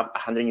you have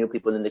 100 new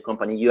people in the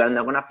company, you are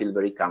not going to feel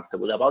very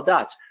comfortable about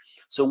that.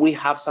 So we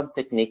have some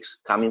techniques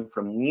coming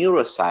from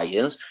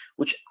neuroscience,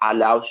 which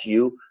allows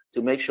you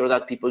to make sure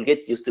that people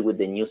get used to with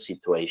the new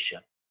situation.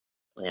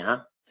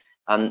 Yeah.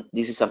 And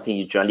this is something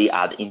you generally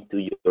add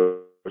into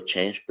your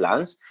change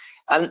plans.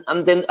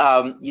 And then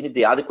you need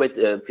the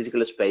adequate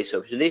physical space,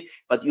 obviously,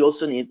 but you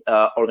also need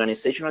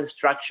organizational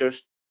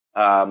structures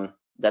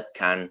that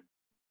can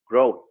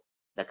grow,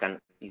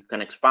 you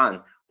can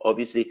expand.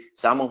 Obviously,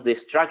 some of the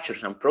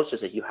structures and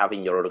processes you have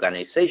in your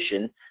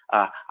organization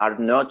are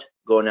not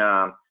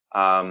gonna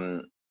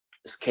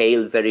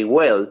scale very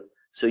well.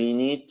 So you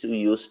need to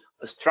use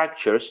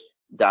structures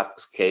that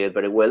scale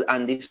very well,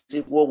 and this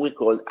is what we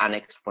call an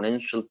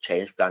exponential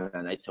change plan,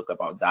 and I talk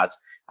about that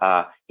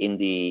in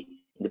the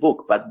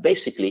book. But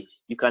basically,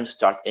 you can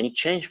start any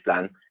change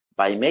plan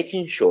by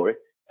making sure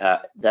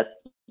that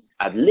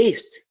at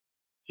least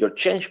your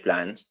change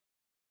plans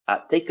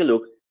take a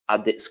look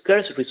at the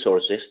scarce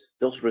resources,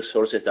 those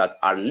resources that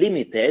are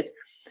limited,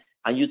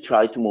 and you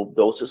try to move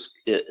those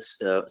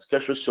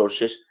scarce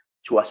resources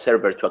to a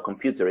server, to a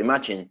computer.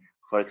 Imagine,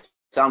 for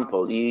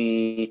example,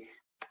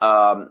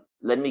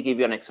 let me give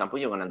you an example.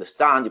 You're going to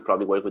understand. You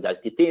probably work with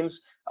IT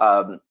teams.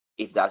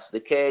 If that's the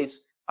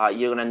case,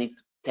 you're going to need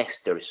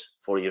testers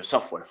for your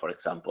software, for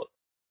example.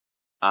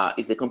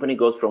 If the company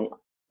goes from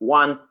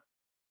 1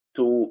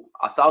 to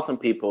 1,000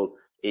 people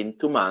in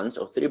 2 months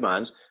or 3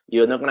 months,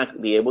 you're not going to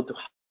be able to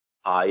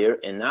hire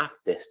enough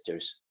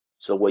testers.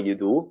 So what you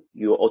do,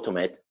 you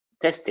automate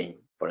testing,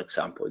 for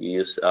example. You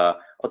use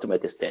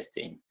automated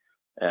testing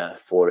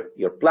for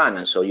your plan.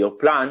 And so your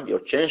plan, your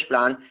change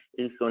plan,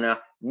 is going to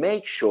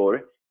make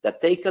sure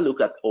that take a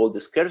look at all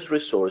the scarce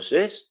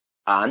resources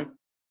and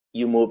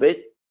you move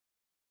it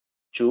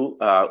to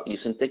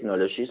using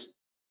technologies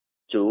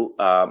to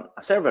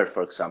a server,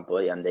 for example,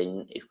 and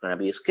then it's going to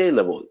be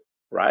scalable,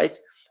 right?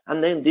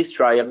 And then this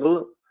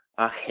triangle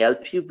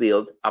help you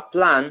build a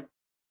plan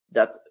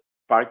that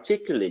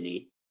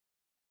particularly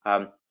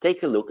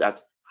take a look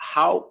at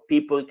how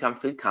people can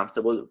feel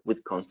comfortable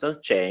with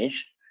constant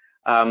change,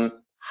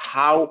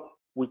 how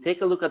we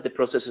take a look at the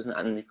processes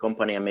in the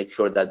company and make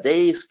sure that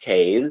they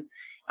scale,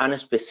 and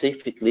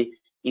specifically,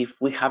 if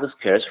we have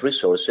scarce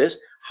resources,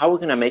 how we're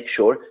going to make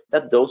sure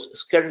that those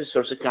scarce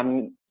resources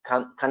can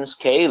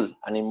scale,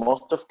 and in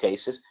most of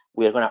cases,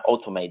 we are going to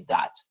automate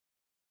that.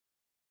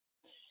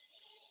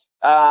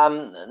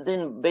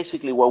 Then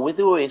basically what we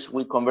do is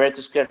we convert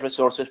scarce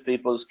resources,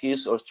 people,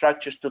 skills, or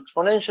structures to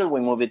exponential. We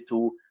move it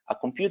to a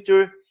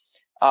computer.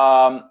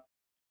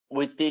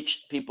 We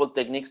teach people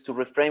techniques to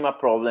reframe a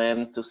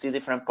problem, to see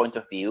different point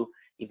of view.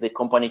 If the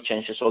company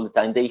changes all the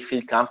time, they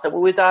feel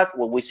comfortable with that.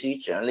 What we see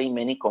generally in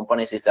many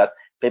companies is that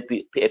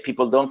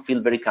people don't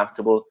feel very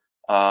comfortable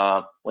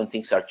when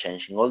things are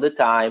changing all the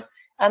time.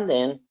 And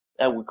then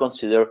we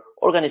consider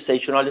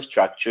organizational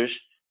structures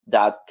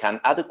that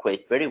can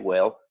adequate very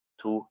well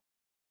to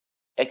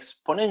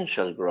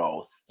exponential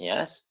growth.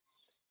 Yes,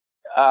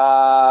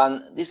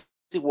 this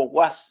is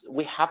what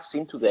we have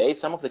seen today.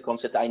 Some of the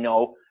concepts I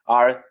know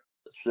are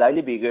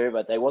slightly bigger,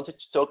 but I wanted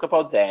to talk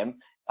about them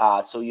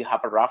so you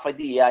have a rough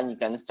idea and you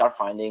can start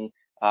finding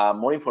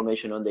more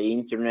information on the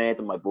internet,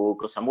 on my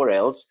book, or somewhere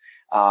else.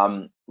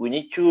 We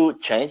need to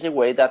change the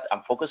way that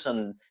and focus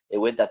on the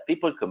way that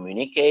people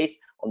communicate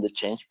on the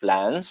change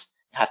plans.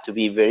 It has to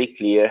be very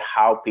clear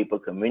how people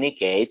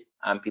communicate,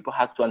 and people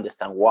have to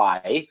understand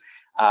why.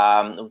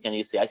 We can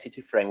use the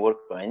ICT framework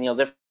or any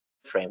other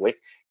framework.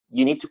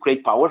 You need to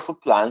create powerful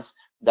plans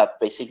that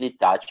basically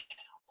touch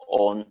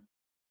on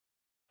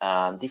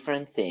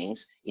different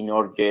things in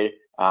order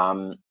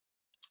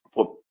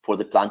for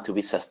the plan to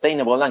be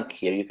sustainable. And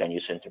here you can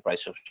use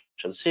enterprise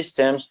social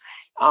systems,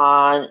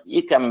 and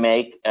you can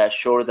make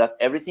sure that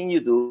everything you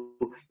do,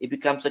 it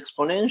becomes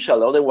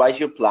exponential. Otherwise,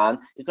 your plan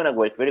is going to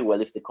work very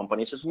well if the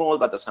company is small,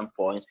 but at some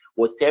point,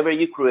 whatever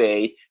you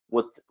create,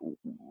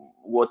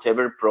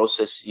 whatever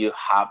process you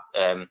have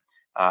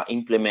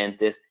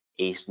implemented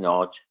is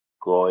not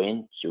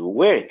going to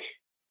work.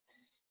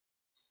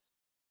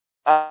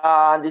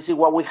 This is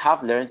what we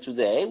have learned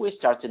today. We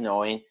started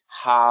knowing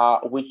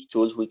which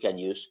tools we can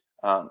use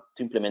to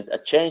implement a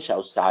change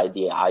outside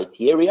the IT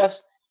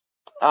areas.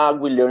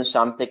 We learned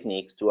some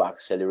techniques to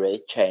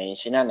accelerate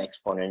change in an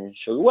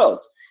exponential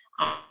world.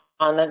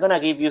 And I'm going to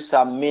give you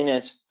some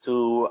minutes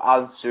to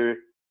answer.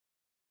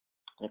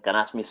 You can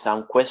ask me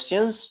some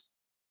questions.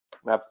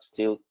 We have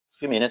still a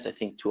few minutes, I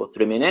think 2 or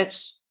 3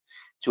 minutes,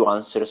 to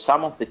answer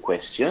some of the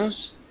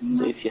questions.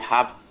 So if you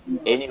have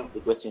any of the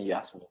questions, you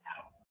ask me now.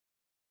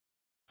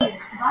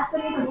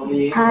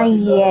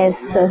 Yes,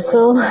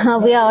 so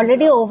we are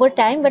already over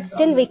time, but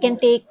still we can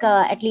take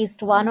at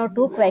least 1 or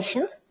 2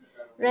 questions.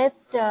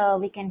 Rest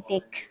we can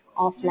take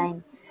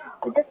offline.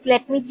 So just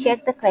let me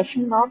check the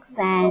question box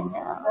and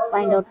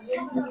find out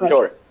the question.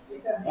 Sure.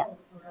 Yeah.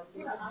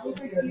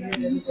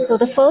 So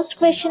the first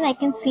question I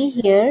can see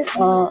here,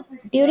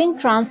 during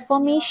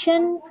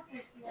transformation,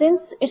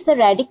 since it's a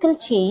radical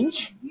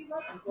change,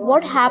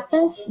 what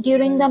happens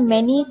during the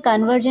many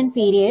convergent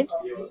periods,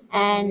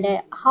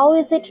 and how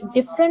is it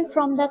different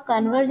from the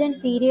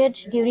convergent period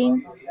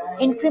during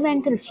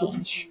incremental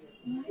change?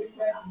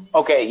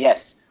 Okay,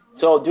 yes.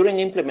 So during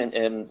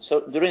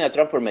during a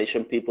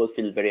transformation, people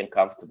feel very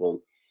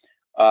uncomfortable.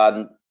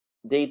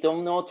 They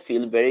do not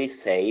feel very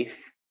safe.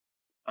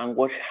 And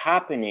what's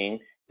happening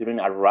during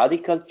a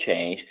radical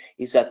change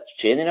is that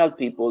general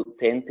people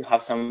tend to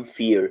have some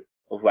fear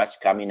of what's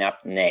coming up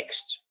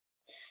next.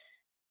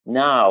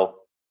 Now,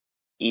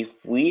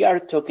 if we are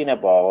talking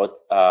about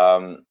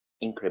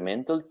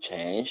incremental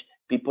change,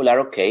 people are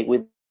okay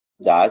with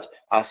that,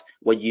 as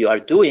what you are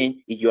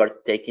doing is you are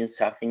taking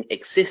something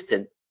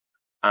existent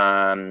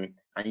and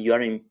you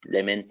are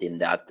implementing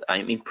that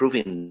and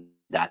improving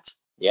that.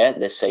 Yeah,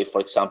 let's say,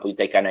 for example, you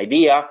take an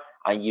idea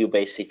and you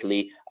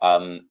basically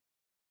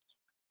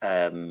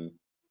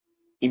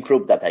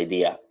improve that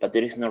idea, but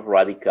there is no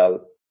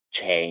radical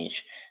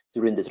change.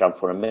 During the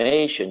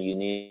transformation, you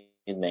need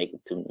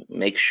to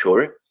make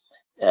sure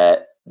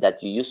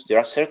that you use, there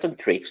are certain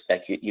tricks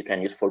that you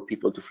can use for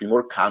people to feel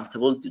more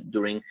comfortable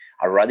during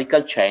a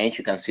radical change.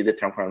 You can see the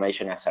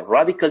transformation as a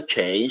radical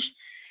change.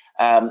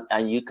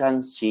 and you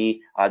can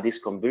see these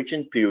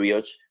convergent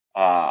periods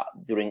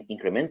during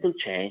incremental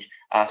change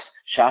as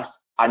just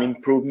an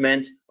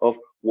improvement of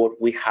what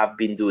we have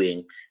been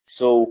doing.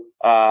 So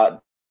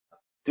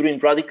during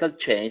radical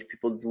change,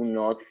 people do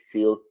not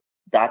feel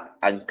that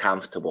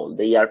uncomfortable.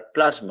 They are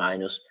plus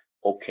minus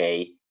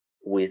okay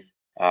with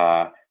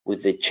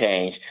the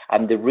change.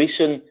 And the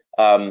reason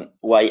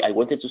why I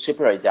wanted to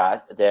separate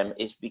them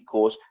is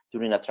because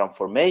during a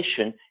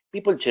transformation,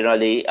 people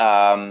generally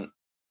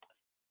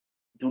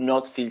do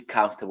not feel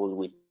comfortable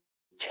with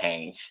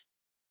change.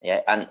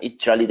 Yeah, and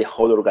it's really the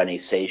whole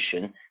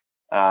organization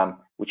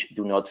which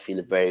do not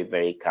feel very,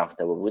 very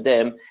comfortable with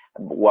them,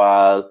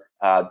 while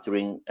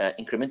during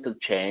incremental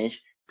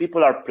change,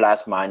 people are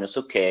plus minus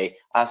okay,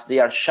 as they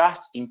are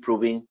just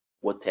improving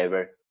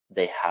whatever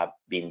they have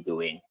been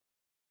doing.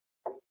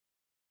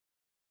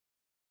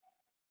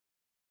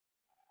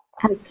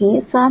 Okay,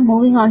 so I'm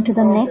moving on to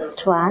the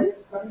next one.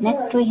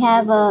 Next we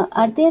have,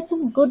 are there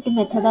some good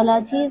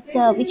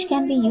methodologies which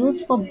can be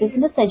used for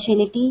business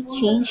agility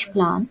change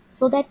plan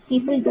so that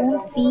people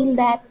don't feel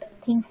that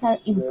things are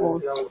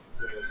imposed?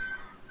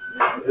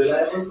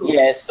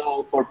 Yes,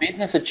 so for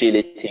business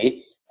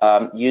agility,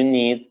 you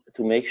need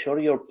to make sure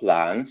your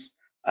plans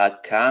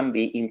can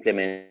be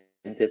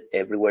implemented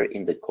everywhere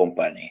in the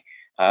company.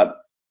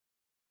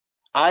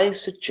 I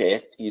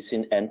suggest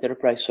using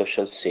enterprise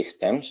social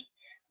systems,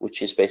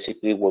 which is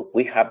basically what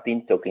we have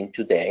been talking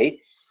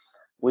today,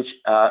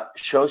 which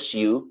shows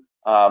you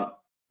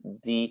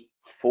the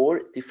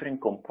 4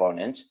 different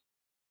components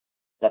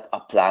that a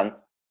plant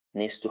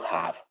needs to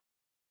have,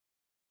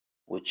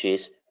 which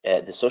is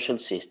the social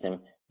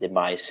system, the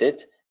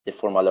mindset, the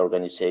formal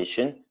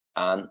organization,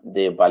 and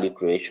the value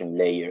creation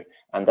layer.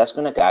 And that's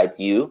going to guide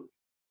you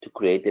to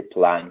create a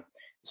plan.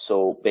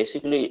 So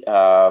basically,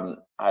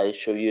 I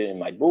show you in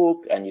my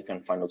book, and you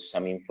can find also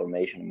some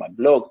information in my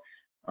blog,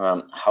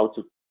 how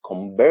to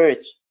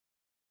convert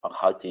or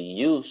how to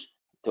use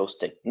those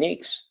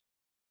techniques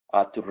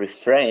to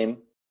reframe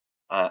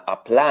a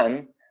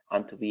plan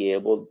and to be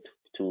able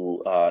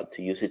to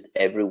use it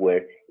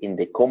everywhere in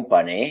the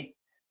company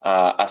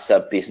as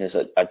a business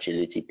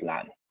agility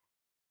plan.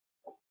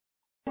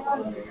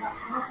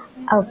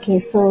 Okay,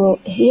 so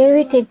here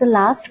we take the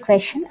last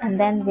question and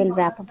then we'll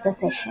wrap up the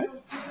session.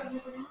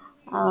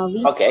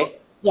 Okay.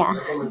 Yeah.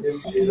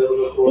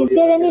 Is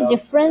there any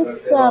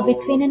difference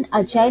between an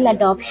agile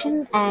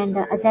adoption and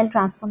agile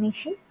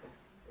transformation?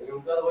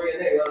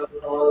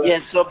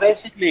 Yes, so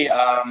basically,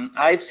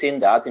 I've seen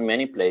that in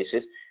many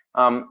places.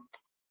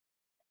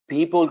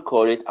 People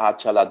call it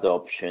agile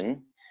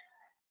adoption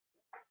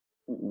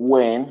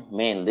when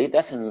mainly,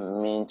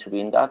 doesn't mean to be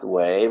in that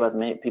way, but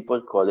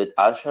people call it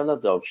agile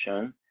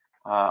adoption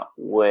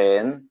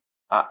when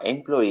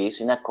employees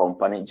in a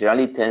company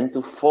generally tend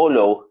to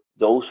follow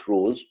those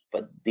rules,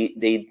 but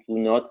they do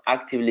not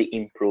actively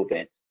improve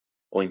it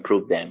or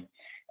improve them.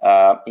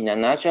 In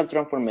an agile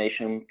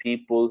transformation,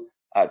 people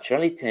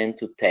generally tend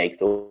to take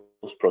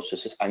those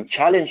processes and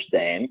challenge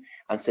them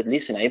and say,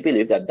 listen, I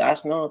believe that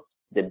that's not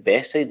the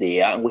best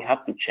idea and we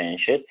have to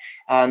change it.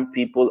 And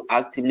people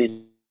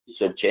actively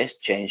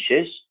suggest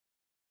changes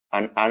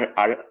and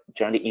are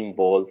generally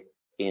involved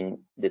in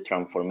the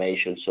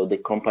transformation. So the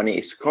company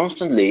is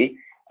constantly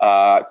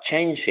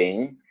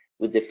changing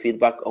with the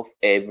feedback of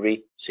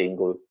every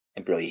single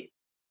employee.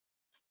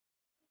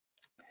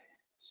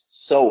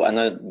 So, and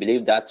I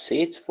believe that's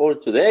it for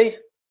today.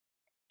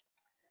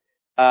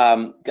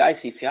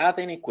 Guys, if you have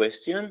any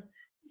question,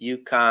 you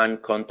can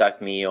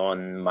contact me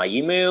on my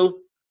email.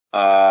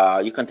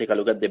 You can take a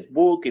look at the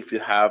book. If you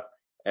have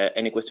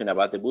any question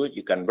about the book,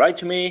 you can write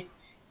to me.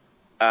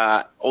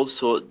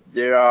 Also,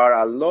 there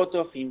are a lot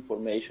of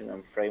information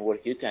and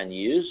framework you can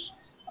use,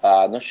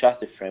 not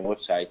just the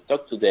frameworks I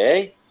talked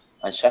today,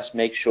 and just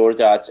make sure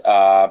that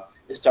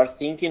you start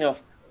thinking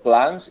of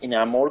plans in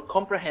a more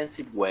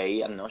comprehensive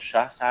way and not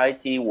just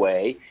IT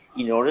way,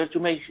 in order to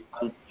make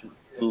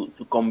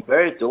to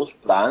compare those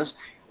plans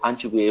and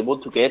to be able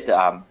to get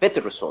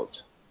better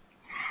results.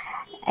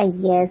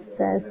 Yes,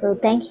 so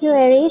thank you,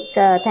 Eric.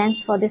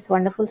 Thanks for this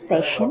wonderful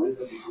session,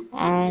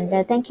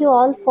 and thank you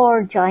all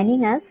for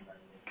joining us.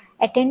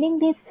 Attending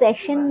this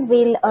session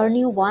will earn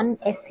you 1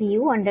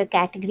 SCU under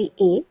category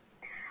A.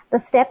 The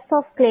steps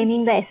of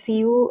claiming the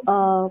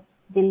SCU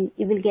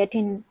you will get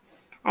in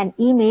an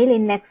email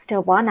in next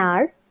 1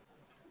 hour.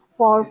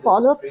 For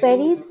follow-up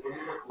queries,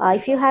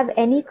 if you have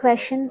any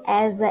question,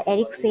 as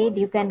Eric said,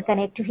 you can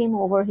connect to him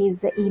over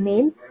his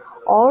email,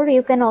 or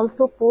you can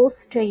also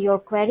post your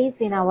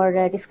queries in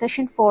our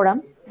discussion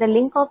forum. The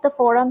link of the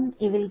forum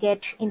you will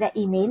get in the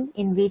email,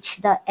 in which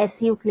the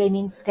SCU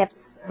claiming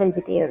steps will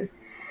be there.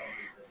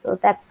 So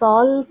that's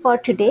all for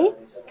today.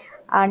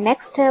 Our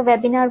next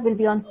webinar will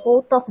be on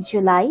 4th of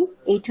July,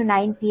 8 to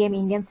 9 p.m.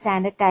 Indian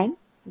Standard Time.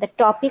 The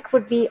topic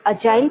would be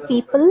Agile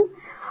People,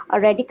 a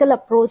radical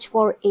approach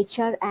for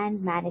HR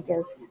and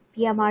managers.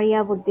 Pia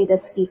Maria would be the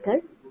speaker.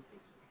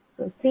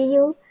 So see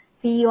you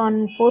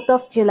on 4th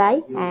of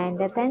July, and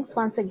thanks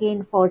once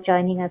again for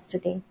joining us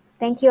today.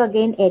 Thank you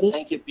again, Eric.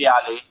 Thank you,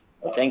 Piali.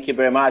 Thank you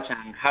very much,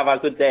 and have a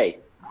good day.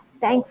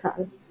 Thanks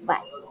all.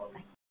 Bye.